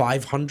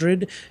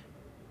 $500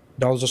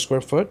 a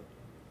square foot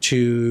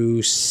to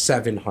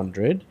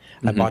 $700.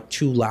 I bought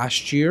 2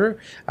 last year.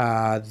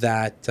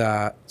 Last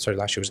year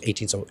was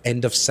 18, so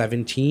end of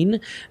 17.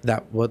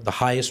 That was the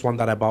highest one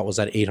that I bought was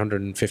at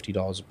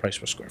 $850 a price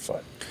per square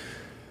foot.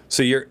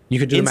 So you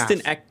could do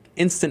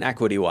instant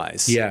equity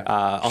wise, yeah.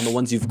 On the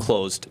ones you've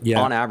closed,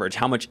 yeah. on average,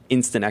 how much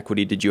instant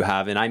equity did you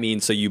have? And I mean,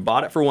 so you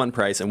bought it for one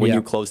price, and when yeah.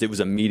 you closed, it was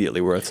immediately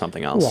worth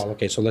something else. Well,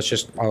 okay, so let's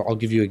just, I'll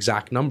give you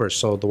exact numbers.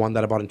 So the one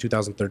that I bought in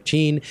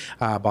 2013,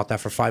 bought that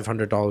for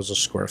 $500 a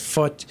square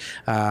foot.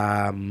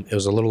 It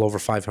was a little over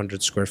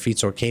 500 square feet,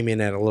 so it came in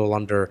at a little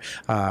under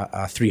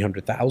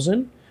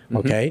 300,000. Mm-hmm.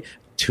 Okay.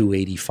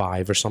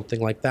 285 or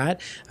something like that.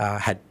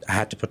 I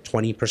had to put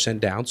 20%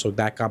 down, so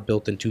that got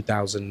built in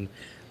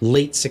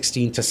late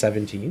 16 to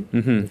 17.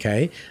 Mm-hmm.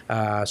 Okay,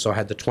 so I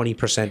had the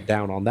 20%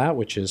 down on that,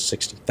 which is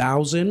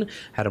 60,000.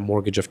 Had a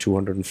mortgage of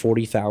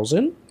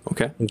 240,000.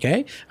 Okay,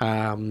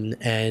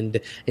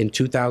 and in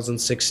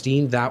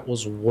 2016, that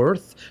was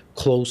worth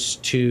close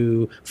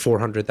to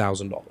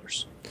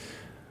 $400,000.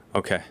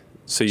 Okay.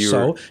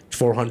 So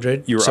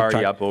 400. You were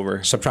already up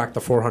over. Subtract the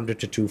 400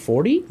 to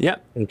 240. Yeah.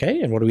 Okay,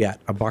 and what are we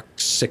at?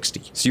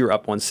 $160. So you were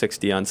up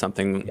 160 on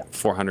something, yeah.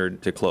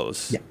 400 to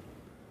close. Yeah.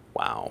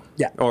 Wow.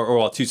 Yeah. Or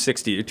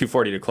 260,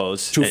 240 to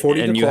close.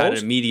 240 and to you close. had an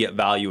immediate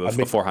value of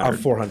 400. Of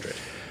 400.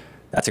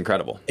 That's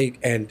incredible.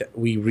 And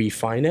we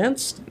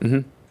refinanced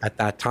mm-hmm. at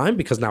that time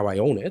because now I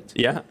own it.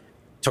 Yeah.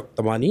 Took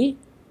the money.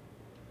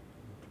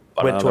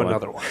 Went to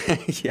another one.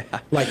 Yeah.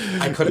 Like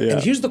I could have, yeah.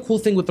 And here's the cool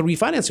thing with the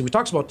refinancing. We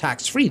talked about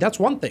tax-free. That's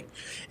one thing.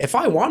 If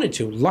I wanted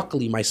to,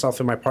 luckily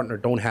myself and my partner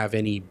don't have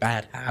any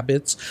bad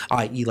habits,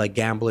 i.e. like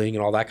gambling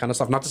and all that kind of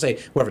stuff. Not to say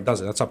whoever does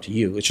it, that's up to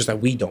you. It's just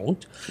that we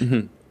don't.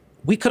 Mm-hmm.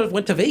 We could have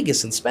went to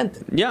Vegas and spent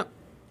it. Yeah.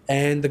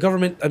 And the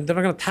government, they're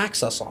not going to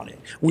tax us on it.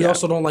 We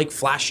also don't like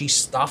flashy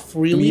stuff,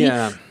 really.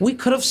 Yeah. We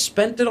could have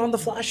spent it on the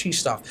flashy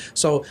stuff.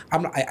 So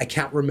I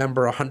can't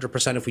remember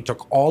 100% if we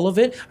took all of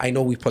it. I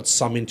know we put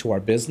some into our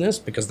business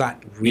because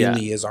that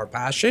really is our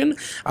passion.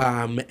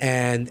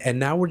 And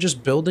now we're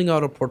just building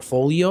out a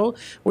portfolio.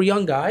 We're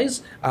young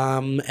guys.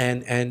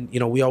 And you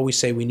know, we always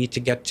say we need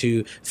to get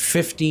to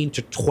 15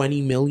 to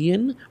 20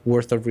 million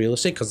worth of real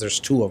estate because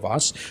there's 2 of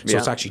us. So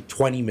it's actually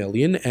 20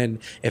 million. And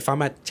if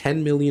I'm at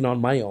 10 million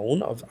on my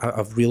own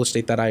of real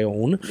estate that I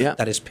own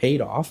that is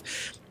paid off,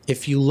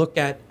 if you look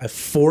at a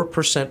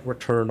 4%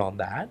 return on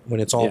that when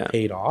it's all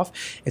paid off,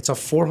 it's a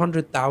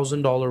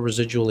 $400,000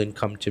 residual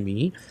income to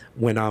me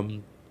when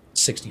I'm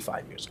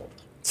 65 years old.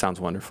 Sounds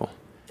wonderful.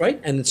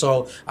 Right. And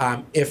so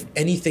if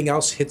anything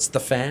else hits the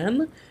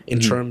fan in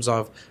terms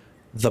of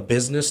the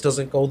business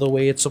doesn't go the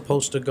way it's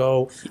supposed to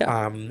go,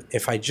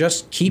 if I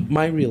just keep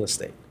my real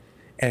estate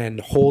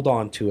and hold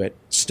on to it,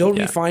 still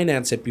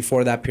refinance it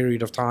before that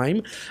period of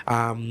time,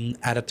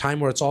 at a time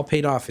where it's all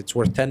paid off, it's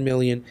worth $10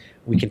 million.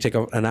 We can take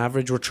an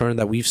average return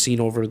that we've seen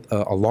over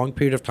a long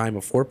period of time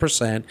of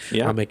 4%.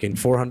 I'm making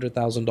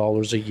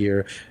 $400,000 a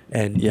year,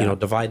 and you know,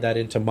 divide that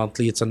into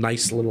monthly. It's a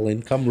nice little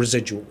income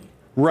residually.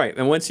 Right.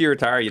 And once you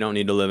retire, you don't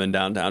need to live in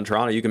downtown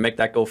Toronto. You can make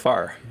that go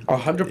far.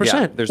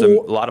 100%. There's a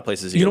lot of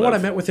places you know can what?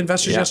 live. I met with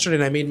investors yesterday,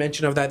 and I made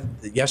mention of that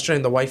yesterday,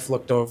 and the wife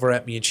looked over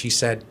at me and she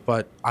said,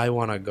 but I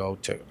want to go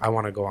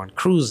on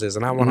cruises,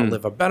 and I want to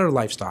live a better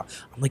lifestyle.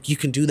 I'm like, you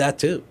can do that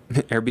too.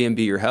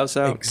 Airbnb your house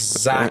out.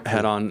 Exactly.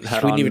 Head on we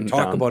didn't even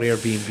talk down. about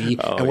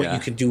Airbnb and what you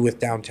can do with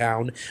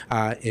downtown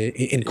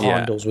in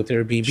condos with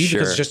Airbnb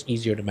because it's just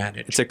easier to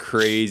manage. It's a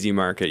crazy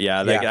market.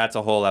 That's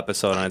a whole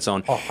episode on its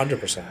own.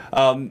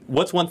 100%.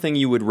 What's one thing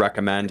you would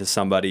recommend to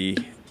somebody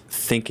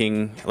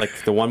thinking, like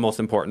the one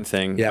most important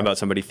thing about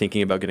somebody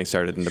thinking about getting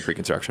started in the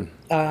pre-construction?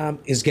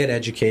 Is get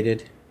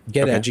educated.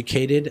 Get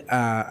educated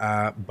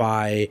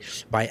by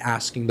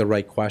asking the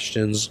right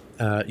questions.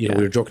 We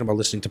were joking about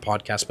listening to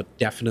podcasts, but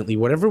definitely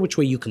which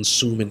way you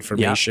consume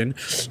information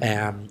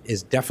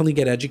is definitely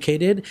get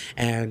educated.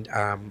 And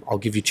I'll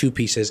give you two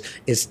pieces: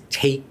 is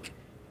take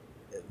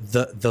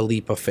the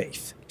leap of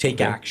faith,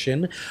 take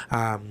action,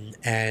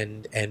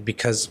 and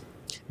because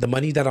the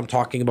money that I'm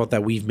talking about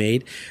that we've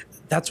made,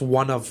 that's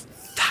one of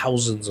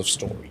thousands of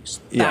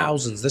stories.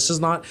 Thousands. This is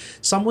not,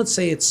 some would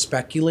say it's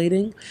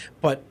speculating,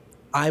 but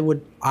I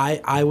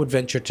would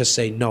venture to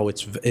say no,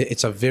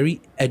 it's a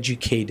very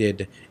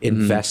educated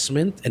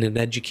investment and an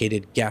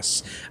educated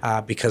guess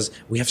because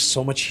we have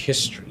so much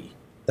history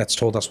that's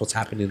told us what's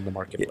happening in the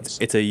marketplace.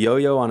 It's a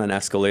yo-yo on an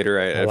escalator.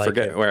 I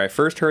forget where I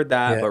first heard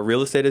that, but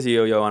real estate is a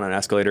yo-yo on an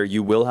escalator.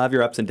 You will have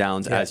your ups and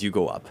downs as you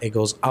go up. It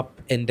goes up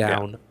and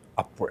down.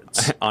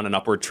 Upwards on an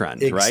upward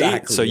trend,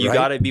 right? So you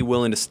got to be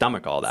willing to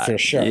stomach all that. For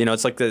sure. You know,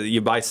 it's like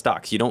you buy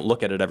stocks. You don't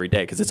look at it every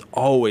day because it's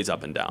always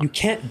up and down. You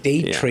can't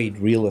day trade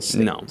real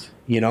estate. No.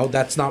 You know,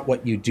 that's not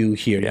what you do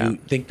here. You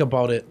think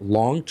about it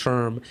long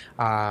term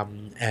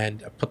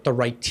and put the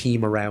right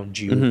team around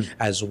you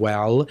as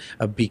well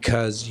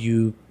because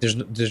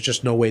there's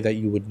just no way that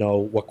you would know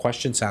what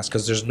questions to ask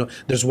because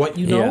there's what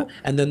you know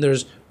and then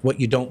there's what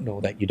you don't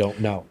know that you don't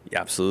know. Yeah,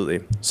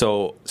 absolutely.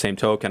 So same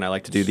token, I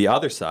like to do the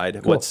other side.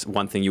 Cool. What's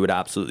one thing you would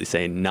absolutely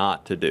say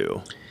not to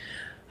do?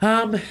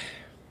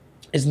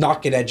 Is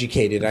not get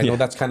educated. I know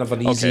that's kind of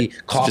an easy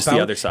cop-out. Just the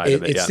other side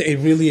of it, It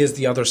really is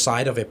the other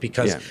side of it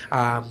because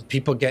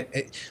people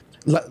get...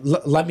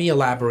 Let me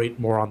elaborate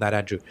more on that,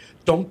 Andrew.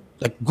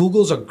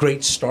 Google's a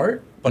great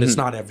start, but it's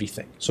not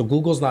everything. So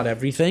Google's not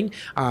everything.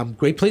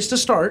 Great place to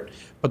start,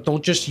 but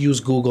don't just use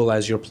Google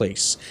as your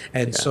place.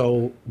 And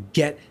so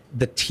get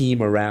the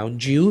team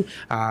around you,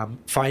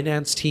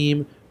 finance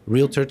team,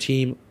 realtor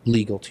team,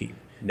 legal team.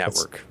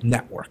 Network.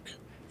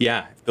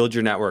 Yeah, build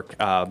your network.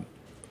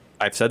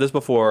 I've said this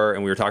before,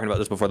 and we were talking about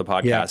this before the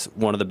podcast.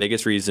 One of the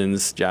biggest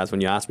reasons, Jas,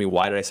 when you asked me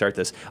why did I start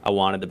this, I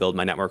wanted to build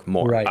my network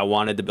more. Right. I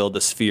wanted to build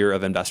a sphere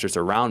of investors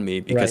around me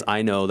because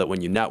I know that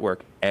when you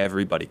network,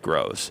 everybody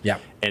grows. Yeah.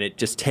 And it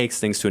just takes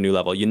things to a new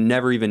level. You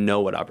never even know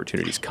what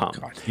opportunities come.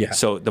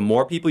 So the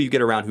more people you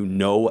get around who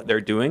know what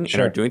they're doing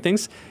and are doing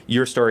things,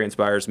 your story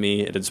inspires me,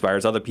 it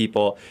inspires other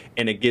people,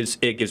 and it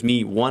gives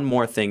me one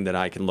more thing that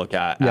I can look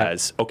at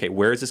as, okay,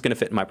 where is this going to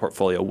fit in my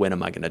portfolio? When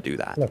am I going to do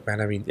that? Look,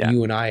 man, I mean,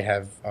 you and I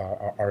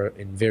are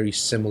in very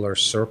similar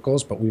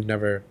circles, but we've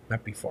never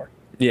met before.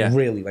 Yeah,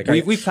 really. Like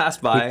we've passed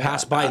by. We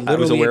passed by I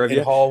was aware of in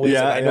you. hallways.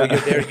 I know you're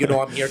there. You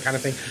know I'm here, kind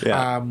of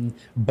thing.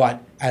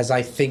 But as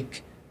I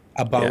think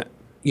about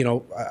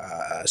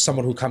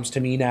someone who comes to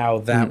me now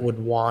that would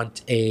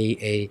want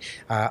a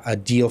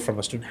deal from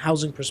a student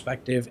housing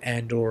perspective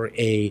and or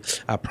a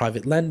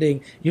private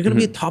lending, you're going to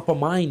be top of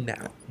mind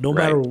now. No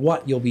matter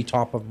what, you'll be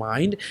top of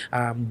mind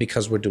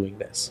because we're doing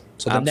this.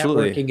 So the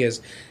networking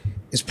is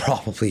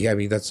probably, I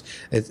mean,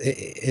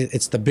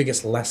 it's the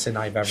biggest lesson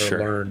I've ever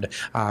learned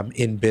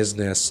in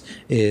business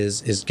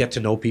is get to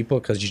know people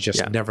because you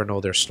just never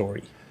know their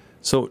story.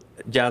 So,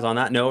 Jas, on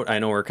that note, I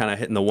know we're kind of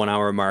hitting the 1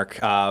 hour mark.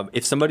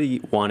 If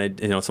somebody wanted,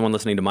 someone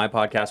listening to my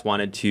podcast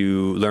wanted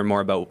to learn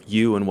more about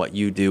you and what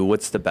you do,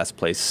 what's the best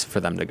place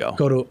for them to go?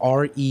 Go to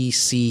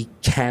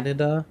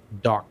reccanada.com.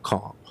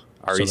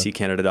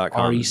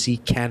 reccanada.com.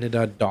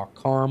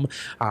 reccanada.com.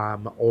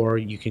 Or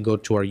you can go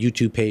to our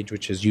YouTube page,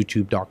 which is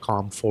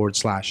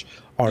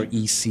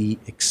youtube.com/REC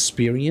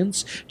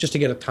experience, just to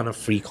get a ton of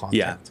free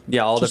content.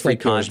 Yeah, all just the free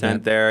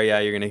content there. Yeah,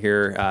 you're going to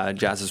hear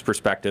Jas's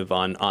perspective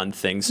on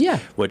things,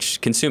 which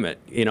consume it.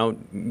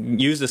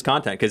 Use this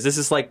content because this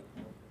is like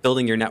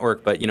building your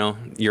network, but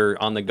you're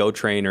on the go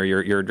train or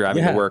you're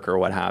driving to work or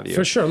what have you.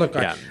 For sure. Look,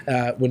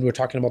 when we're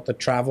talking about the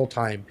travel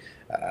time,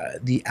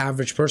 the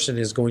average person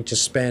is going to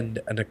spend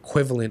an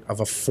equivalent of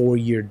a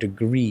 4-year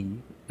degree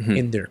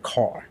in their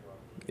car.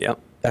 Yep.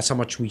 That's how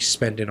much we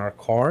spend in our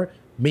car.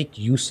 Make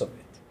use of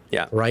it.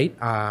 Yeah. Right.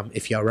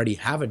 If you already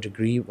have a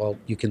degree, well,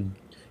 you can,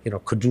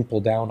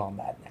 quadruple down on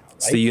that now.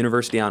 It's the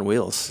university on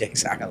wheels. Yeah,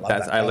 exactly. I love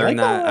that. I learned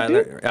that. I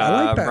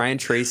like that. Brian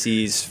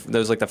Tracy's, that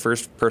was like the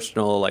first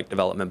personal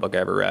development book I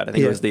ever read. I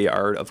think it was The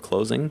Art of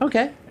Closing.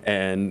 Okay.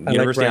 And I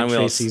University like on Brian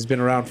Wheels. Tracy. He's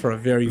been around for a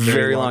very,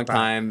 very long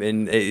time.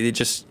 And it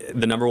just,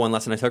 the number one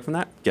lesson I took from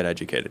that, get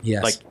educated.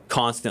 Yes. Like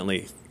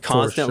constantly.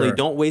 Sure.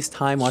 Don't waste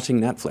time watching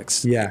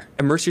Netflix. Yeah.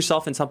 Immerse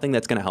yourself in something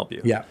that's going to help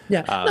you. Yeah.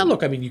 Yeah. Now,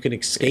 look, I mean, you can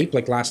escape.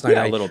 Like last night,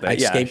 a little bit. I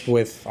escaped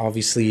with,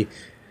 obviously,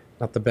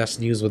 not the best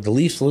news with the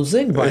Leafs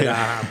losing, but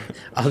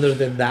other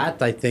than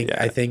that, I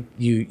think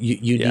you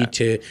need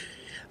to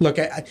look.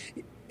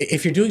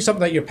 If you're doing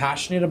something that you're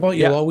passionate about,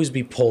 you'll always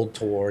be pulled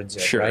towards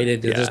it, right?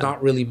 There's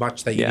not really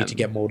much that you need to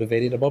get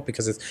motivated about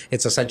because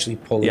it's essentially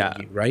pulling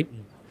you, right?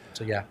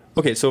 So yeah.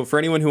 Okay, so for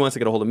anyone who wants to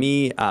get a hold of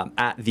me,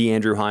 at the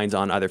Andrew Hines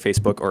on either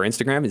Facebook or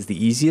Instagram is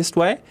the easiest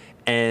way.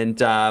 And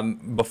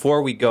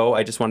before we go,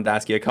 I just wanted to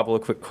ask you a couple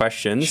of quick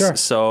questions. Sure.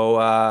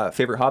 So,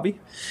 favorite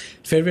hobby?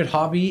 Favorite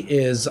hobby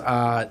is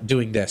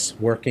doing this,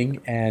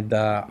 working and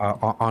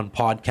on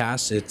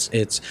podcasts.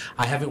 It's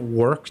I haven't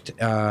worked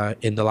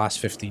in the last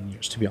 15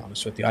 years, to be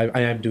honest with you.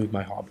 I am doing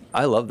my hobby.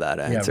 I love that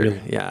answer.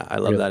 Really. Yeah, I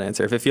love that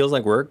answer. If it feels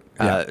like work,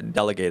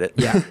 delegate it.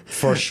 Yeah,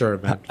 for sure,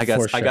 man. I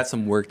got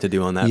some work to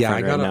do on that. Yeah,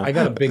 front right now. I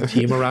got a big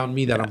team around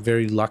me that I'm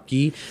very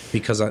lucky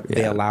because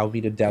they allow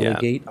me to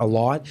delegate a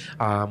lot,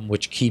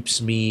 which keeps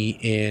me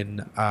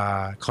in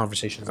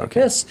conversations like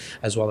this,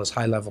 as well as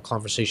high-level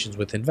conversations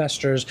with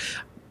investors.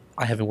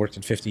 I haven't worked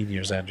in 15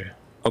 years, Andrew.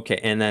 Okay,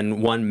 and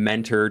then one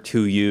mentor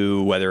to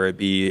you, whether it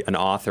be an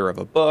author of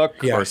a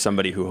book or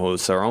somebody who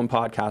hosts their own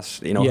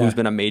podcast, who's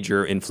been a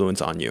major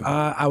influence on you?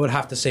 I would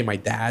have to say my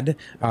dad.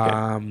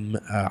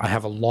 I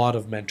have a lot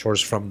of mentors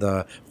from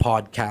the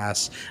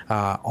podcast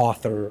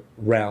author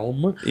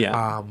realm.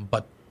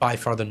 But by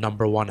far the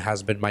number one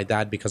has been my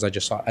dad because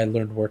I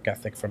learned work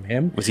ethic from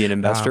him. Was he an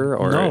investor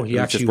or no? He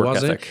actually just work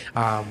wasn't.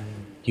 Ethic?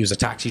 He was a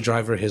taxi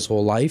driver his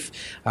whole life,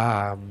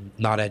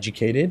 not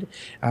educated,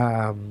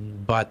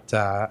 but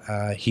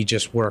he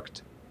just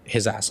worked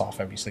his ass off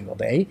every single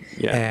day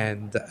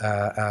and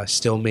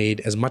still made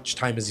as much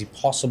time as he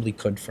possibly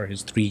could for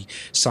his 3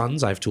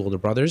 sons. I have 2 older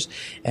brothers,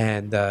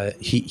 and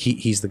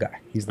he's the guy.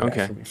 He's the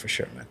guy for me for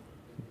sure, man.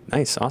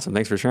 Nice, awesome.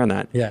 Thanks for sharing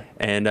that. Yeah.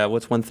 And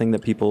what's one thing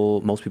that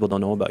most people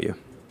don't know about you?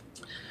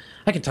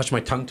 I can touch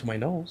my tongue to my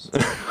nose.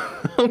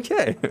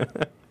 Okay.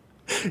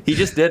 He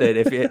just did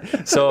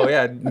it. So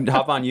yeah,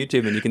 hop on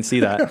YouTube and you can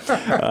see that.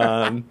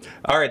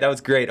 All right, that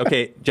was great.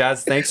 Okay,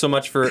 Jas, thanks so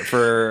much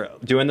for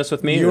doing this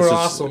with me. You were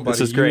awesome, buddy.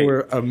 This is great. You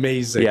were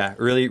amazing. Yeah,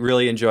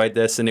 really enjoyed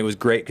this, and it was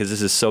great because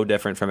this is so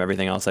different from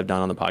everything else I've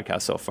done on the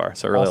podcast so far.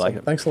 So I really like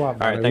it. Thanks a lot,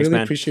 man. All right, thanks, I really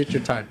man. appreciate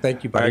your time.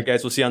 Thank you, buddy. All right,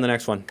 guys, we'll see you on the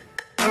next one.